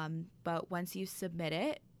 but once you submit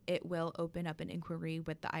it, it will open up an inquiry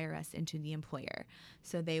with the IRS into the employer.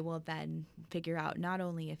 So they will then figure out not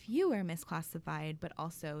only if you are misclassified, but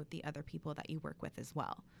also the other people that you work with as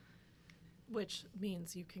well. Which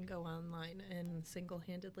means you can go online and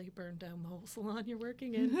single-handedly burn down the whole salon you're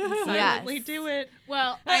working in and silently do it.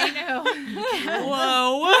 Well, I know.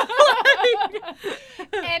 Whoa.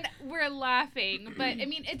 And we're laughing, but I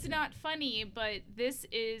mean, it's not funny, but this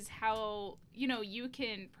is how, you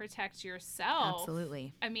can protect yourself.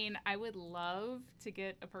 Absolutely. I mean, I would love to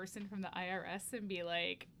get a person from the IRS and be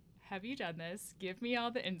like, have you done this? Give me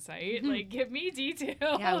all the insight. Like, give me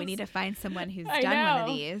details. Yeah, we need to find someone who's done one of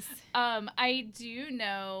these. I do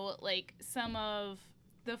know, like, some of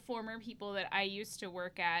the former people that I used to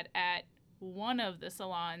work at one of the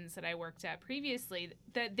salons that I worked at previously,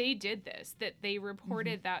 that they did this, that they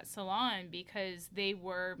reported that salon because they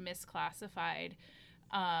were misclassified.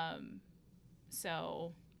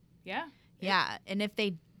 So, yeah. Yeah, and if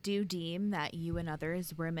they do deem that you and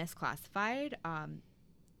others were misclassified,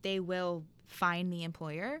 they will fine the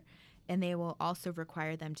employer, and they will also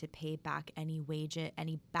require them to pay back any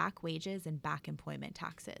back wages and back employment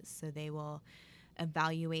taxes. So they will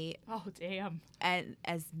evaluate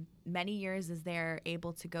as many years as they're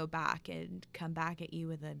able to go back and come back at you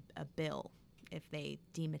with a bill if they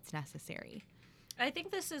deem it's necessary. I think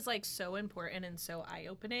this is like so important and so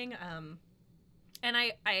eye-opening. And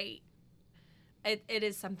it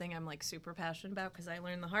is something I'm like super passionate about because I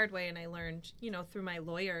learned the hard way, and I learned, through my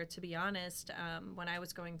lawyer, to be honest, when I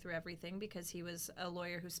was going through everything, because he was a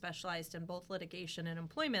lawyer who specialized in both litigation and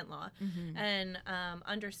employment law, and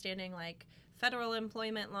understanding like federal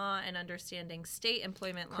employment law and understanding state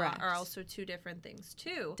employment law are also two different things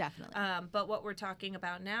too. Definitely. But what we're talking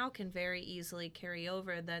about now can very easily carry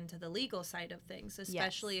over then to the legal side of things,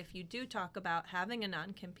 especially if you do talk about having a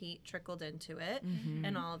non-compete trickled into it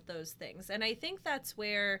and all of those things. And I think that's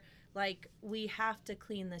where like we have to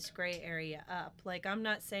clean this gray area up. Like, I'm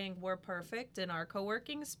not saying we're perfect in our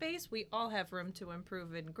co-working space. We all have room to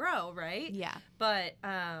improve and grow, right? Yeah. But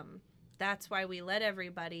that's why we let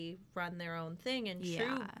everybody run their own thing and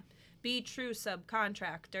be true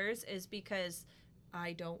subcontractors, is because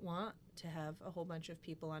I don't want to have a whole bunch of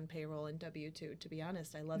people on payroll and W-2. To be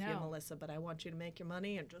honest, I love you, Melissa, but I want you to make your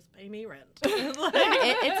money and just pay me rent.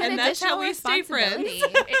 It's an additional responsibility.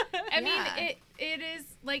 It is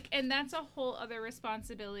like, and that's a whole other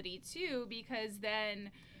responsibility too, because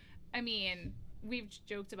then, I mean, we've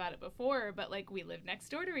joked about it before, but like we live next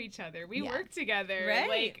door to each other. We work together. Right.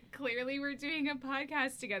 Like, clearly we're doing a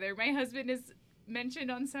podcast together. My husband has mentioned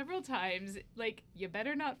on several times, like, you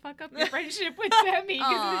better not fuck up your friendship with Sammy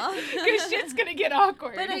because shit's gonna get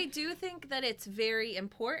awkward. But I do think that it's very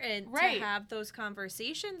important to have those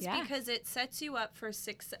conversations because it sets you up for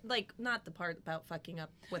success. Like, not the part about fucking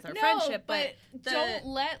up with our friendship, but don't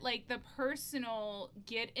let like the personal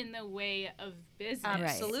get in the way of business.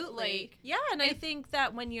 Absolutely. Like, and I think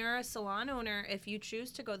that when you're a salon owner, if you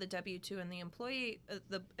choose to go the W-2 and the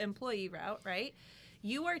employee route, right?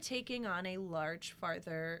 You are taking on a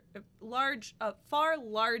far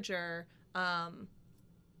larger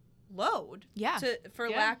load. For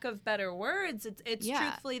lack of better words, it's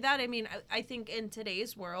truthfully that. I mean, I think in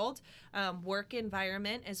today's world, work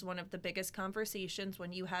environment is one of the biggest conversations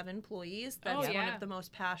when you have employees. That's one of the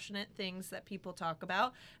most passionate things that people talk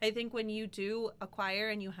about. I think when you do acquire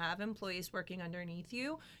and you have employees working underneath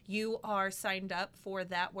you, you are signed up for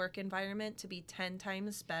that work environment to be 10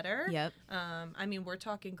 times better. I mean, we're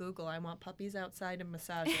talking Google. I want puppies outside and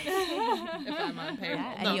massages if I'm on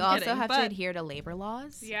payroll. And you also have to adhere to labor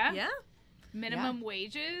laws. Minimum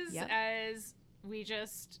wages, as we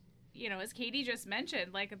just, as Katie just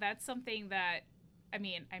mentioned, like, that's something that I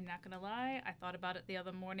mean, I'm not going to lie. I thought about it the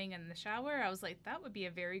other morning in the shower. I was like, that would be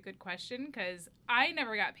a very good question because I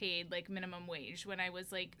never got paid like minimum wage when I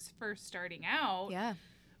was like first starting out. Yeah.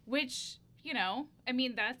 Which, you know, I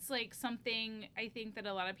mean, that's like something I think that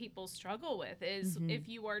a lot of people struggle with is if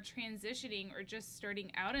you are transitioning or just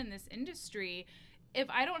starting out in this industry, if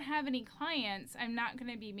I don't have any clients, I'm not going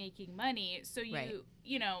to be making money. So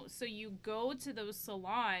you know, so you go to those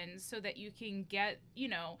salons so that you can get, you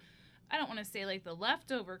know, I don't want to say like the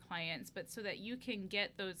leftover clients, but so that you can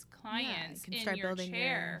get those clients in your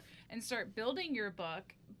chair and start building your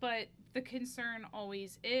book. But the concern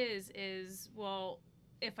always is, well,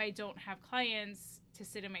 if I don't have clients to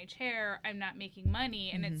sit in my chair, I'm not making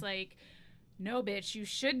money. And it's like, no, bitch, you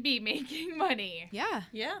should be making money. Yeah.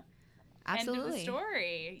 Yeah. Absolutely. End of the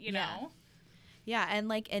story, you know? Yeah, and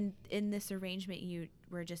like in this arrangement you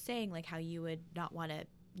were just saying, like how you would not want to,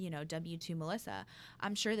 you know, W-2 Melissa.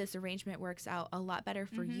 I'm sure this arrangement works out a lot better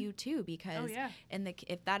for you too, because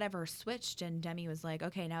if that ever switched and Demi was like,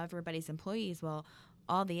 okay, now everybody's employees, well,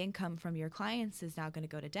 all the income from your clients is now going to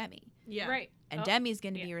go to Demi. Yeah. Right. And Demi's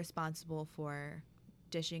going to be responsible for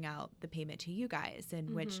dishing out the payment to you guys,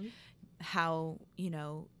 and which how, you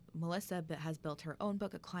know, Melissa has built her own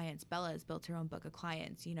book of clients. Bella has built her own book of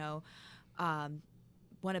clients. You know,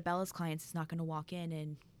 one of Bella's clients is not going to walk in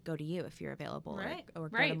and go to you if you're available, or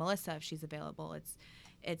go to Melissa if she's available.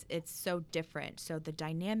 It's so different. So the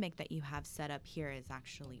dynamic that you have set up here is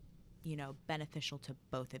actually, you know, beneficial to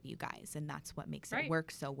both of you guys, and that's what makes it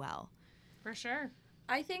work so well. For sure.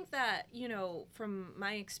 I think that, you know, from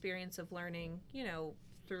my experience of learning, you know,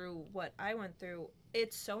 through what I went through,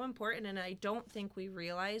 it's so important, and I don't think we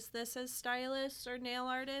realize this as stylists or nail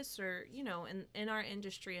artists or, you know, in our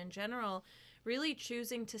industry in general, really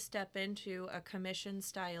choosing to step into a commission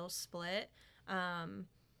style split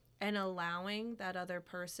and allowing that other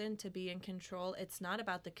person to be in control. It's not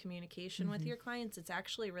about the communication with your clients. It's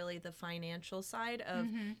actually really the financial side of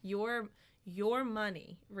your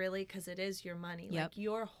money, really, because it is your money. Like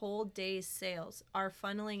your whole day's sales are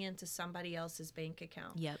funneling into somebody else's bank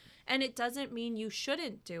account. And it doesn't mean you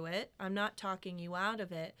shouldn't do it. I'm not talking you out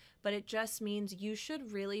of it, but it just means you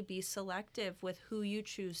should really be selective with who you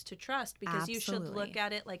choose to trust, because you should look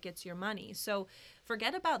at it like it's your money. So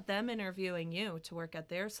forget about them interviewing you to work at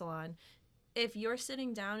their salon. If you're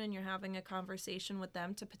sitting down and you're having a conversation with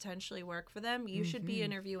them to potentially work for them, you should be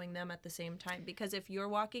interviewing them at the same time. Because if you're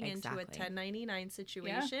walking into a 1099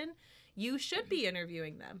 situation, you should be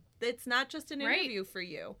interviewing them. It's not just an interview for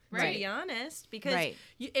you, to be honest. Because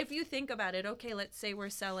if you think about it, okay, let's say we're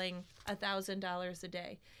selling $1,000 a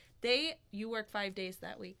day. You work 5 days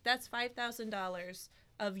that week. That's $5,000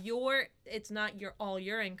 of it's not all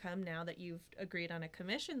your income now that you've agreed on a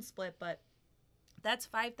commission split, but that's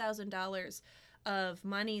 $5,000 of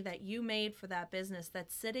money that you made for that business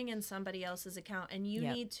that's sitting in somebody else's account. And you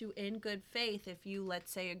need to, in good faith, if you,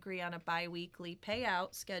 let's say, agree on a biweekly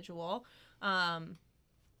payout schedule,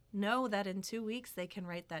 know that in 2 weeks they can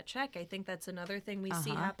write that check. I think that's another thing we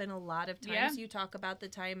see happen a lot of times. You talk about the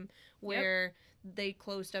time where they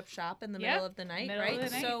closed up shop in the middle of the night, right?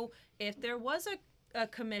 So if there was a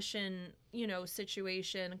commission, you know,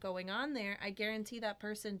 situation going on there, I guarantee that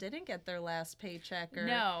person didn't get their last paycheck.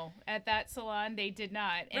 No, at that salon they did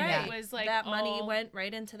not. And it was like that money went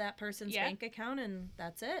right into that person's bank account, and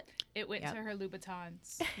that's it. It went to her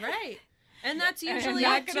Louboutins. Right. And that's usually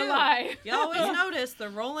I'm not gonna lie. You always notice they're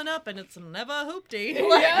rolling up and it's never a hoopty.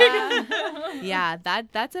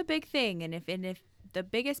 That's a big thing. And if the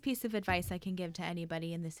biggest piece of advice I can give to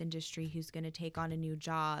anybody in this industry who's going to take on a new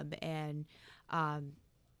job and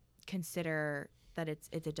consider that it's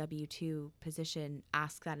a W-2 position,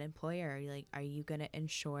 ask that employer, like, are you going to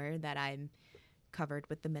ensure that I'm covered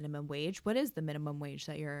with the minimum wage? What is the minimum wage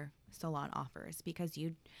that your salon offers? Because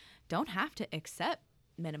you don't have to accept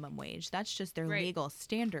minimum wage. That's just their legal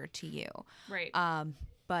standard to you. Right.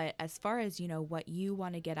 But as far as, you know, what you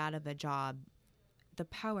want to get out of a job, the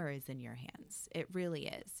power is in your hands. It really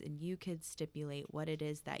is. And you could stipulate what it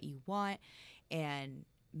is that you want and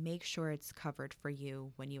make sure it's covered for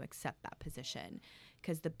you when you accept that position.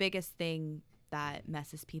 Because the biggest thing that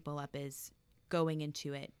messes people up is going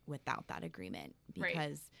into it without that agreement,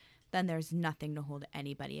 because then there's nothing to hold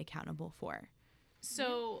anybody accountable for.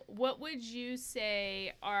 So what would you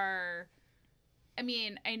say are, I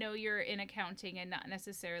mean, I know you're in accounting and not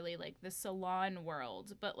necessarily like the salon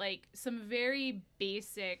world, but like some very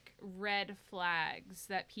basic red flags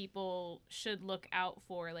that people should look out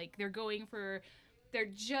for? Like they're going for They're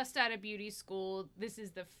just out of beauty school. This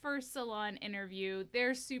is the first salon interview.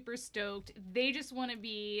 They're super stoked. They just want to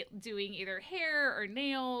be doing either hair or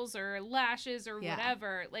nails or lashes or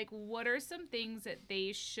whatever. Like, what are some things that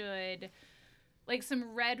they should, like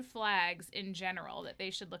some red flags in general that they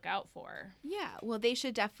should look out for? Yeah, well, they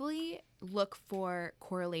should definitely look for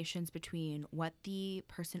correlations between what the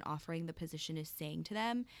person offering the position is saying to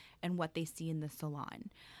them and what they see in the salon.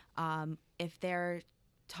 If they're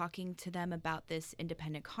talking to them about this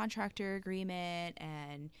independent contractor agreement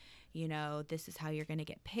and, you know, this is how you're going to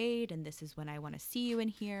get paid and this is when I want to see you in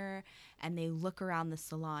here, and they look around the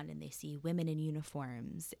salon and they see women in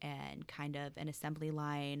uniforms and kind of an assembly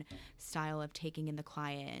line style of taking in the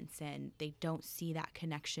clients, and they don't see that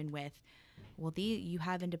connection with, well, you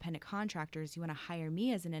have independent contractors, you want to hire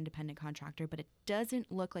me as an independent contractor, but it doesn't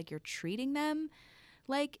look like you're treating them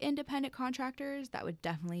like independent contractors, that would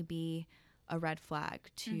definitely be a red flag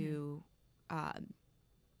to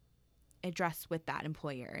address with that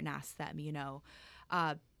employer and ask them, you know.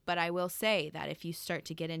 But I will say that if you start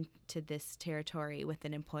to get into this territory with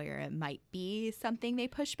an employer, it might be something they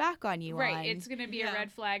push back on you on. Right. It's going to be a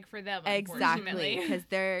red flag for them, exactly, because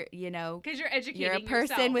they're, you know. Because you're educating You're a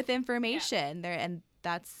person yourself. with information. Yeah. And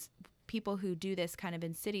that's people who do this kind of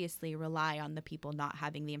insidiously rely on the people not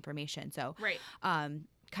having the information. So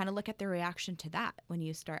kind of look at their reaction to that when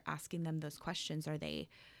you start asking them those questions. Are they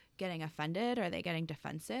getting offended? Are they getting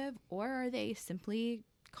defensive? Or are they simply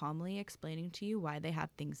calmly explaining to you why they have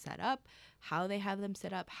things set up, how they have them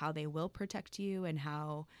set up, how they will protect you, and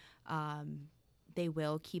how they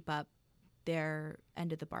will keep up their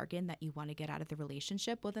end of the bargain that you want to get out of the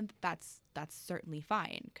relationship? Well, then that's certainly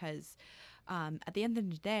fine, because at the end of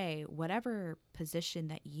the day, whatever position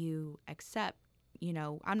that you accept, you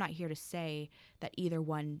know, I'm not here to say that either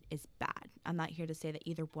one is bad. I'm not here to say that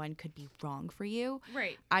either one could be wrong for you.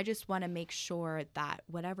 Right. I just want to make sure that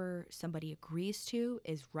whatever somebody agrees to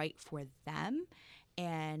is right for them,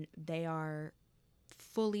 and they are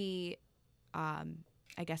fully, I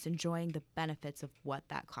guess, enjoying the benefits of what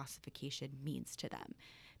that classification means to them.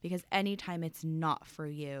 Because anytime it's not for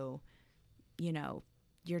you, you know,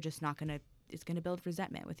 you're just not going to, it's going to build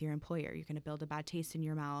resentment with your employer. You're going to build a bad taste in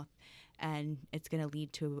your mouth, and it's going to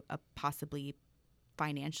lead to a possibly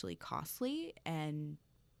financially costly and,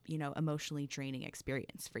 you know, emotionally draining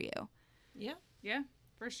experience for you. Yeah. Yeah,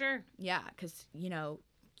 for sure. Yeah, because, you know,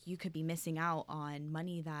 you could be missing out on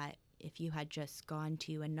money that if you had just gone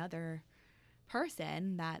to another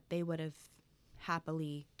person, that they would have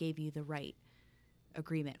happily gave you the right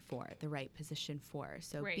agreement for, the right position for.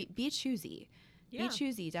 So be choosy. Yeah. Be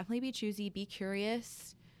choosy. Definitely be choosy. Be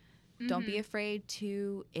curious. Mm-hmm. Don't be afraid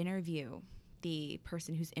to interview the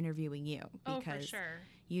person who's interviewing you, because for sure.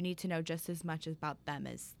 You need to know just as much about them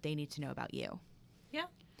as they need to know about you. Yeah.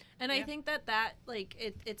 And I think that like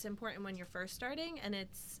it's important when you're first starting, and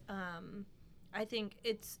it's I think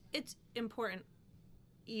it's important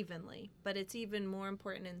evenly, but it's even more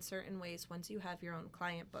important in certain ways once you have your own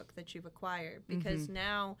client book that you've acquired, because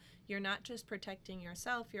now you're not just protecting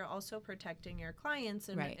yourself, you're also protecting your clients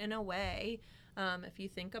in a way, if you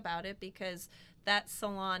think about it, because that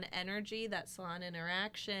salon energy, that salon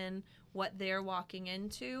interaction, what they're walking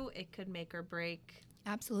into, it could make or break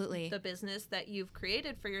absolutely the business that you've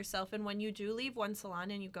created for yourself. And when you do leave one salon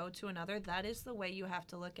and you go to another, that is the way you have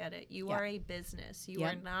to look at it. You are a business. You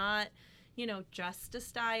are not, you know, just a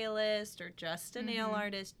stylist or just a nail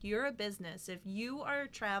artist. You're a business. If you are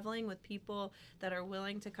traveling with people that are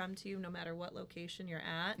willing to come to you no matter what location you're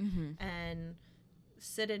at and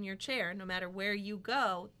sit in your chair no matter where you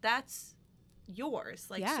go, that's yours.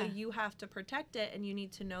 Like, so you have to protect it, and you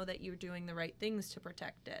need to know that you're doing the right things to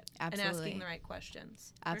protect it. Absolutely. And asking the right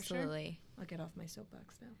questions. Absolutely. Sure. I'll get off my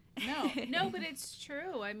soapbox now. No, but it's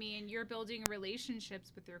true. I mean, you're building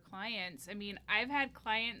relationships with your clients. I mean, I've had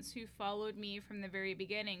clients who followed me from the very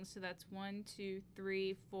beginning. So that's 1, 2,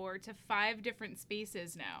 3, 4 to 5 different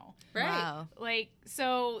spaces now. Right. Wow. Like,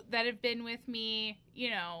 so that have been with me,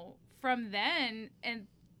 you know, from then, and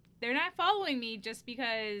they're not following me just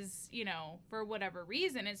because, you know, for whatever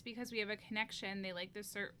reason. It's because we have a connection. They like the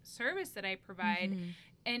service that I provide.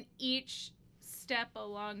 And each step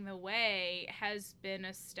along the way has been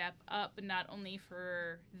a step up, not only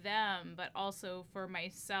for them, but also for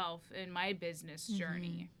myself in my business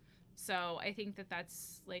journey. So I think that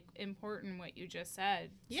that's, like, important what you just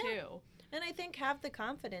said, too. And I think have the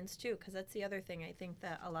confidence, too, because that's the other thing. I think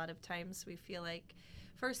that a lot of times we feel like,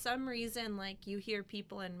 for some reason, like, you hear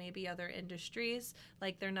people in maybe other industries,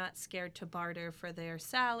 like, they're not scared to barter for their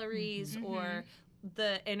salaries or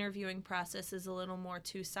the interviewing process is a little more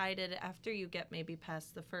two-sided after you get maybe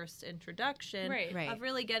past the first introduction of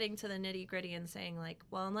really getting to the nitty-gritty and saying like,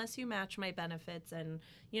 well, unless you match my benefits and,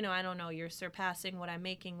 I don't know, you're surpassing what I'm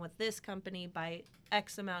making with this company by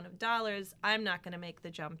X amount of dollars, I'm not going to make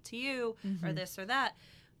the jump to you or this or that.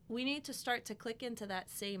 We need to start to click into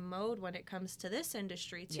that same mode when it comes to this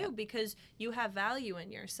industry too, because you have value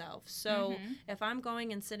in yourself. So if I'm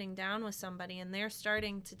going and sitting down with somebody and they're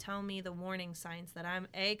starting to tell me the warning signs that I'm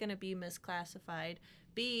A, going to be misclassified,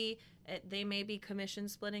 B, they may be commission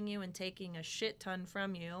splitting you and taking a shit ton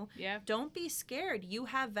from you. Don't be scared. You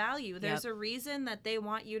have value. There's a reason that they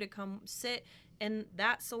want you to come sit in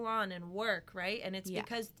that salon and work, right? And it's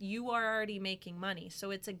because you are already making money. So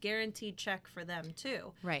it's a guaranteed check for them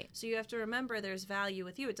too. Right. So you have to remember there's value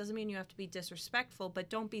with you. It doesn't mean you have to be disrespectful, but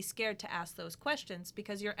don't be scared to ask those questions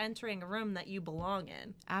because you're entering a room that you belong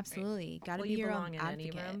in. Absolutely. Right? Got to be your own advocate. in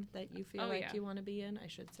any room that you feel you want to be in. I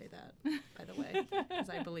should say that, by the way, because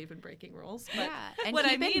I believe in breaking rules. But and what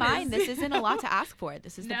keep in mind, this isn't a lot to ask for.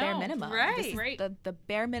 This is the bare minimum. Right. This is the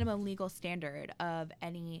bare minimum legal standard of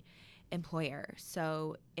any employer.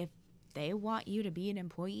 So if they want you to be an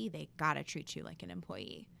employee, they gotta treat you like an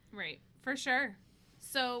employee. Right, for sure.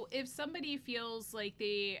 So if somebody feels like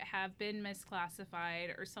they have been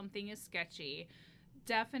misclassified or something is sketchy,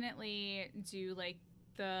 definitely do like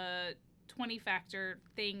the 20-factor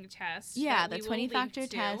thing test. Yeah, the 20-factor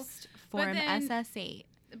test, Form SS8.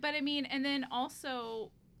 But I mean, and then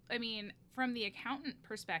also, I mean, from the accountant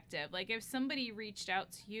perspective, like if somebody reached out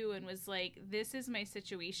to you and was like, this is my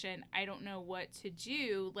situation, I don't know what to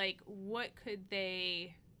do, like what could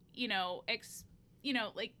they,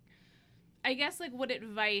 like, I guess like what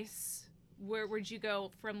advice, where would you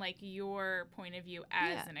go from like your point of view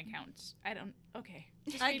as an accountant?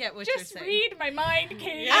 I get what you're saying. Just read my mind,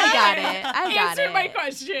 Katie. I got it. Answer my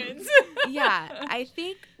questions. Yeah, I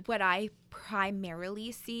think what I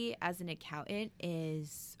primarily see as an accountant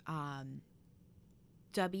is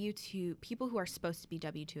W-2 people who are supposed to be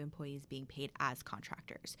W-2 employees being paid as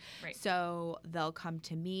contractors. Right. So they'll come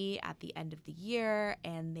to me at the end of the year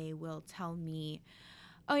and they will tell me,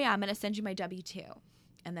 oh yeah, I'm going to send you my W-2.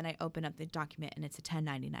 And then I open up the document and it's a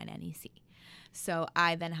 1099 NEC. So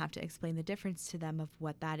I then have to explain the difference to them of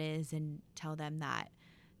what that is and tell them that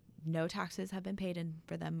no taxes have been paid in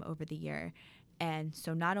for them over the year. And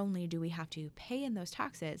so not only do we have to pay in those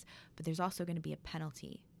taxes, but there's also going to be a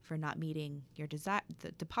penalty for not meeting your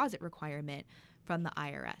the deposit requirement from the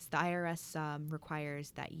IRS. The IRS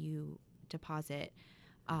requires that you deposit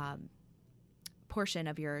portion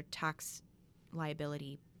of your tax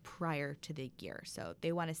liability prior to the year. So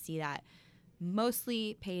they want to see that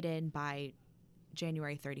mostly paid in by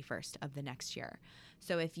January 31st of the next year.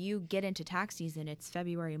 So if you get into tax season, it's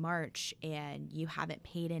February, March, and you haven't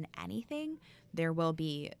paid in anything, there will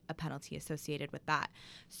be a penalty associated with that.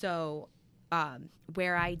 So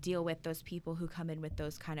where I deal with those people who come in with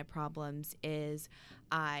those kind of problems is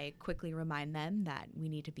I quickly remind them that we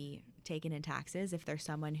need to be taken in taxes. If there's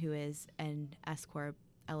someone who is an S-Corp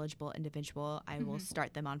eligible individual, I will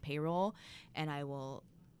start them on payroll and I will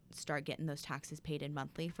start getting those taxes paid in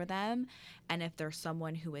monthly for them. And if there's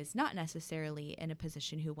someone who is not necessarily in a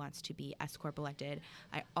position who wants to be S-Corp elected,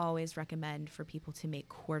 I always recommend for people to make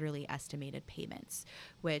quarterly estimated payments,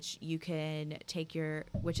 which you can take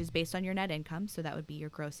which is based on your net income. So that would be your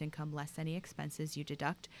gross income less any expenses you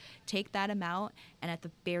deduct. Take that amount and at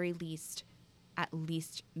the very least, at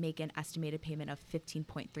least make an estimated payment of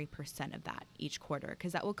 15.3% of that each quarter,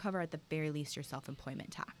 because that will cover at the very least your self-employment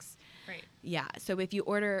tax. Right. Yeah. So if you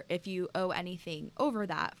owe anything over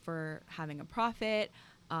that for having a profit,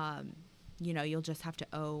 you'll just have to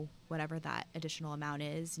owe whatever that additional amount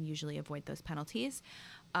is and usually avoid those penalties.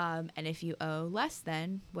 And if you owe less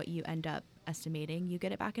than what you end up estimating, you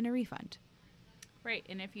get it back in a refund. Right.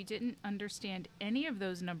 And if you didn't understand any of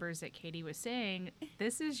those numbers that Katie was saying,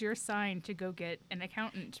 this is your sign to go get an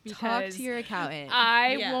accountant. Because talk to your accountant.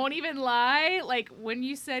 I won't even lie. Like when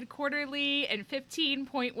you said quarterly and 15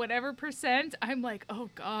 point whatever %, I'm like,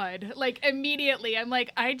 oh God. Like immediately, I'm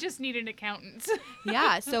like, I just need an accountant.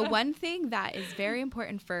 Yeah. So one thing that is very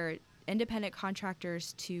important for independent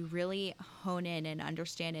contractors to really hone in and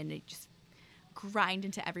understand and just grind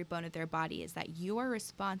into every bone of their body is that you are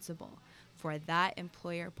responsible for that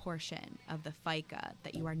employer portion of the FICA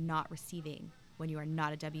that you are not receiving when you are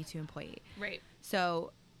not a W-2 employee. Right.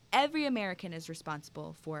 So every American is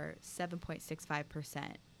responsible for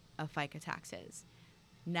 7.65% of FICA taxes.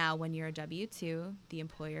 Now, when you're a W-2, the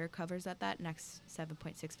employer covers up that next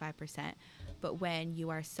 7.65%. But when you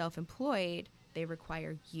are self-employed, they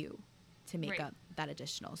require you to make up that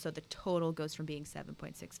additional. So the total goes from being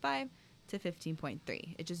 7.65 to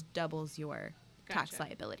 15.3. It just doubles your tax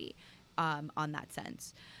liability on that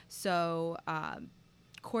sense. So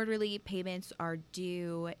quarterly payments are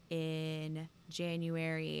due in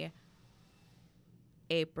January,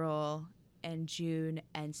 April, and June,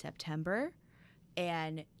 and September.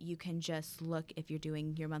 And you can just look, if you're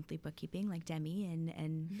doing your monthly bookkeeping like Demi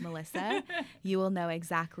and Melissa, you will know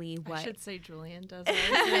exactly what. I should say Julian does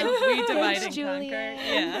it. We divide and Julian.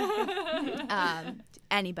 Conquer. Yeah.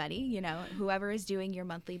 Anybody, whoever is doing your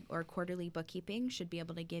monthly or quarterly bookkeeping should be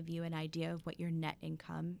able to give you an idea of what your net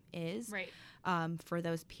income is for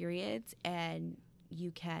those periods. And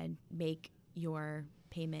you can make your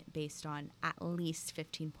payment based on at least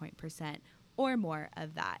 15% or more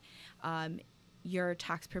of that. Your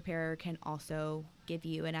tax preparer can also give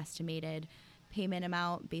you an estimated payment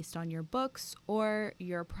amount based on your books, or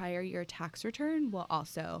your prior year tax return will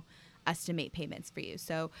also estimate payments for you.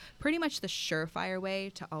 So pretty much the surefire way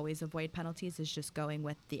to always avoid penalties is just going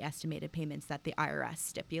with the estimated payments that the IRS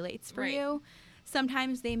stipulates for you.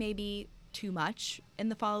 Sometimes they may be too much in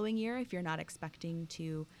the following year if you're not expecting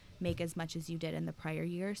to make as much as you did in the prior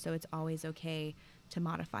year. So it's always okay to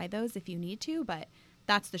modify those if you need to, but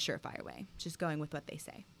that's the surefire way, just going with what they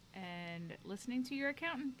say. And listening to your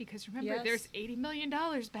accountant, because remember, there's $80 million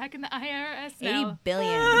back in the IRS now. 80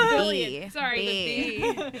 billion. Billion. Sorry, B.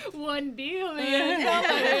 the B. $1 billion.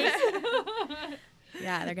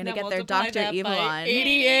 Yeah, they're going to get their Dr. Evil on.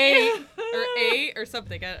 88 or 8 or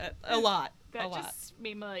something. A lot. That just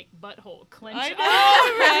made my butthole clench. I know,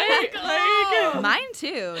 right? Mine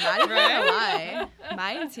too. Not even gonna lie.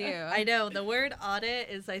 Mine too. I know. The word audit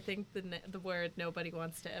is, I think, the word nobody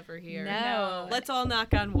wants to ever hear. No. Let's all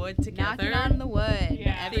knock on wood together. Knocking on the wood.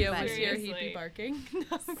 Yeah. Theo was here, he'd be barking.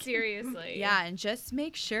 Seriously. Yeah, and just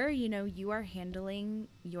make sure, you are handling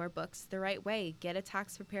your books the right way. Get a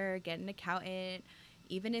tax preparer, get an accountant,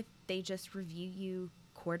 even if they just review you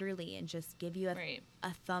quarterly and just give you a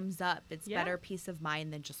thumbs up. It's better peace of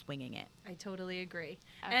mind than just winging it. I totally agree.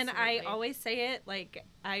 Absolutely. And I always say it, like,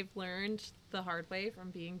 I've learned the hard way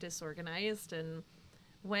from being disorganized, and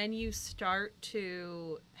when you start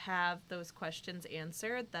to have those questions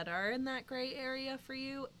answered that are in that gray area for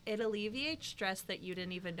you, it alleviates stress that you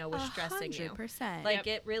didn't even know was stressing 100%. you. Like,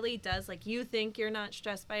 it really does. Like, you think you're not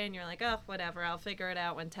stressed by it, and you're like, oh, whatever, I'll figure it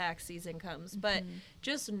out when tax season comes. But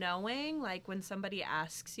just knowing, like, when somebody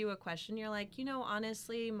asks you a question, you're like,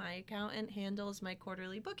 honestly, my accountant handles my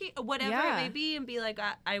quarterly booking, whatever it may be, and be like,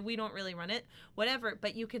 we don't really run it, whatever.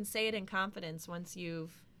 But you can say it in confidence once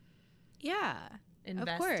you've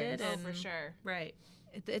invested. Oh, for sure. Right.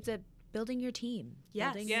 It's a building your team.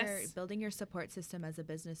 Yes. Building your support system as a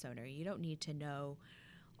business owner. You don't need to know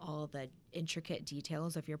all the intricate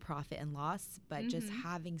details of your profit and loss, but just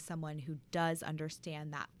having someone who does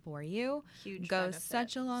understand that for you goes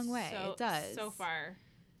such a long way. It does. So far,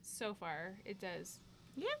 it does.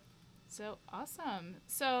 Yeah. So awesome.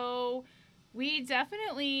 So we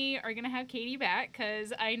definitely are going to have Katie back,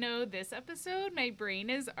 because I know this episode, my brain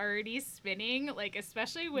is already spinning, like,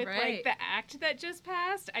 especially with like the act that just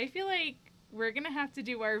passed. I feel like we're going to have to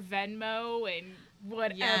do our Venmo and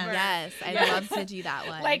whatever. Yes, I'd love to do that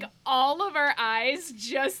one. Like, all of our eyes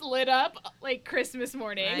just lit up like Christmas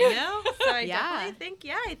morning. I know. So I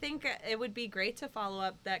definitely think, it would be great to follow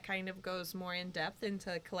up that kind of goes more in depth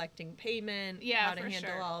into collecting payment, how to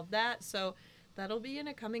handle all of that. So that'll be in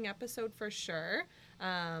a coming episode for sure.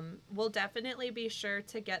 We'll definitely be sure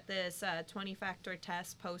to get this 20-factor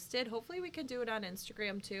test posted. Hopefully we can do it on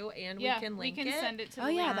Instagram too, and we can link it. We can send it to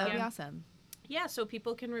that would be awesome. Yeah, so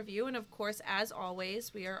people can review. And of course, as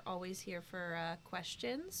always, we are always here for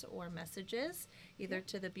questions or messages, either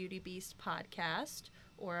to the Beauty Beast podcast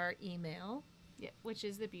or our email. Yeah, which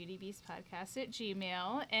is the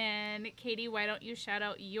beautybeastpodcast@gmail.com. And Katie, why don't you shout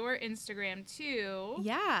out your Instagram too?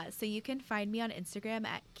 Yeah, so you can find me on Instagram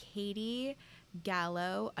at Katie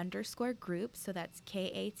Gallo_group. So that's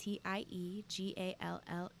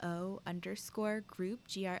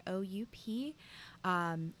KATIEGALLO_group,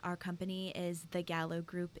 GROUP. Our company is the Gallo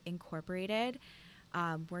Group Incorporated.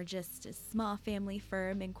 We're just a small family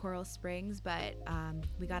firm in Coral Springs, but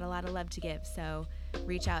we got a lot of love to give. So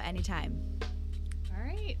reach out anytime. All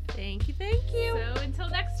right. Thank you. So until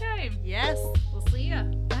next time. Yes. We'll see ya.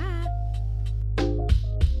 Bye.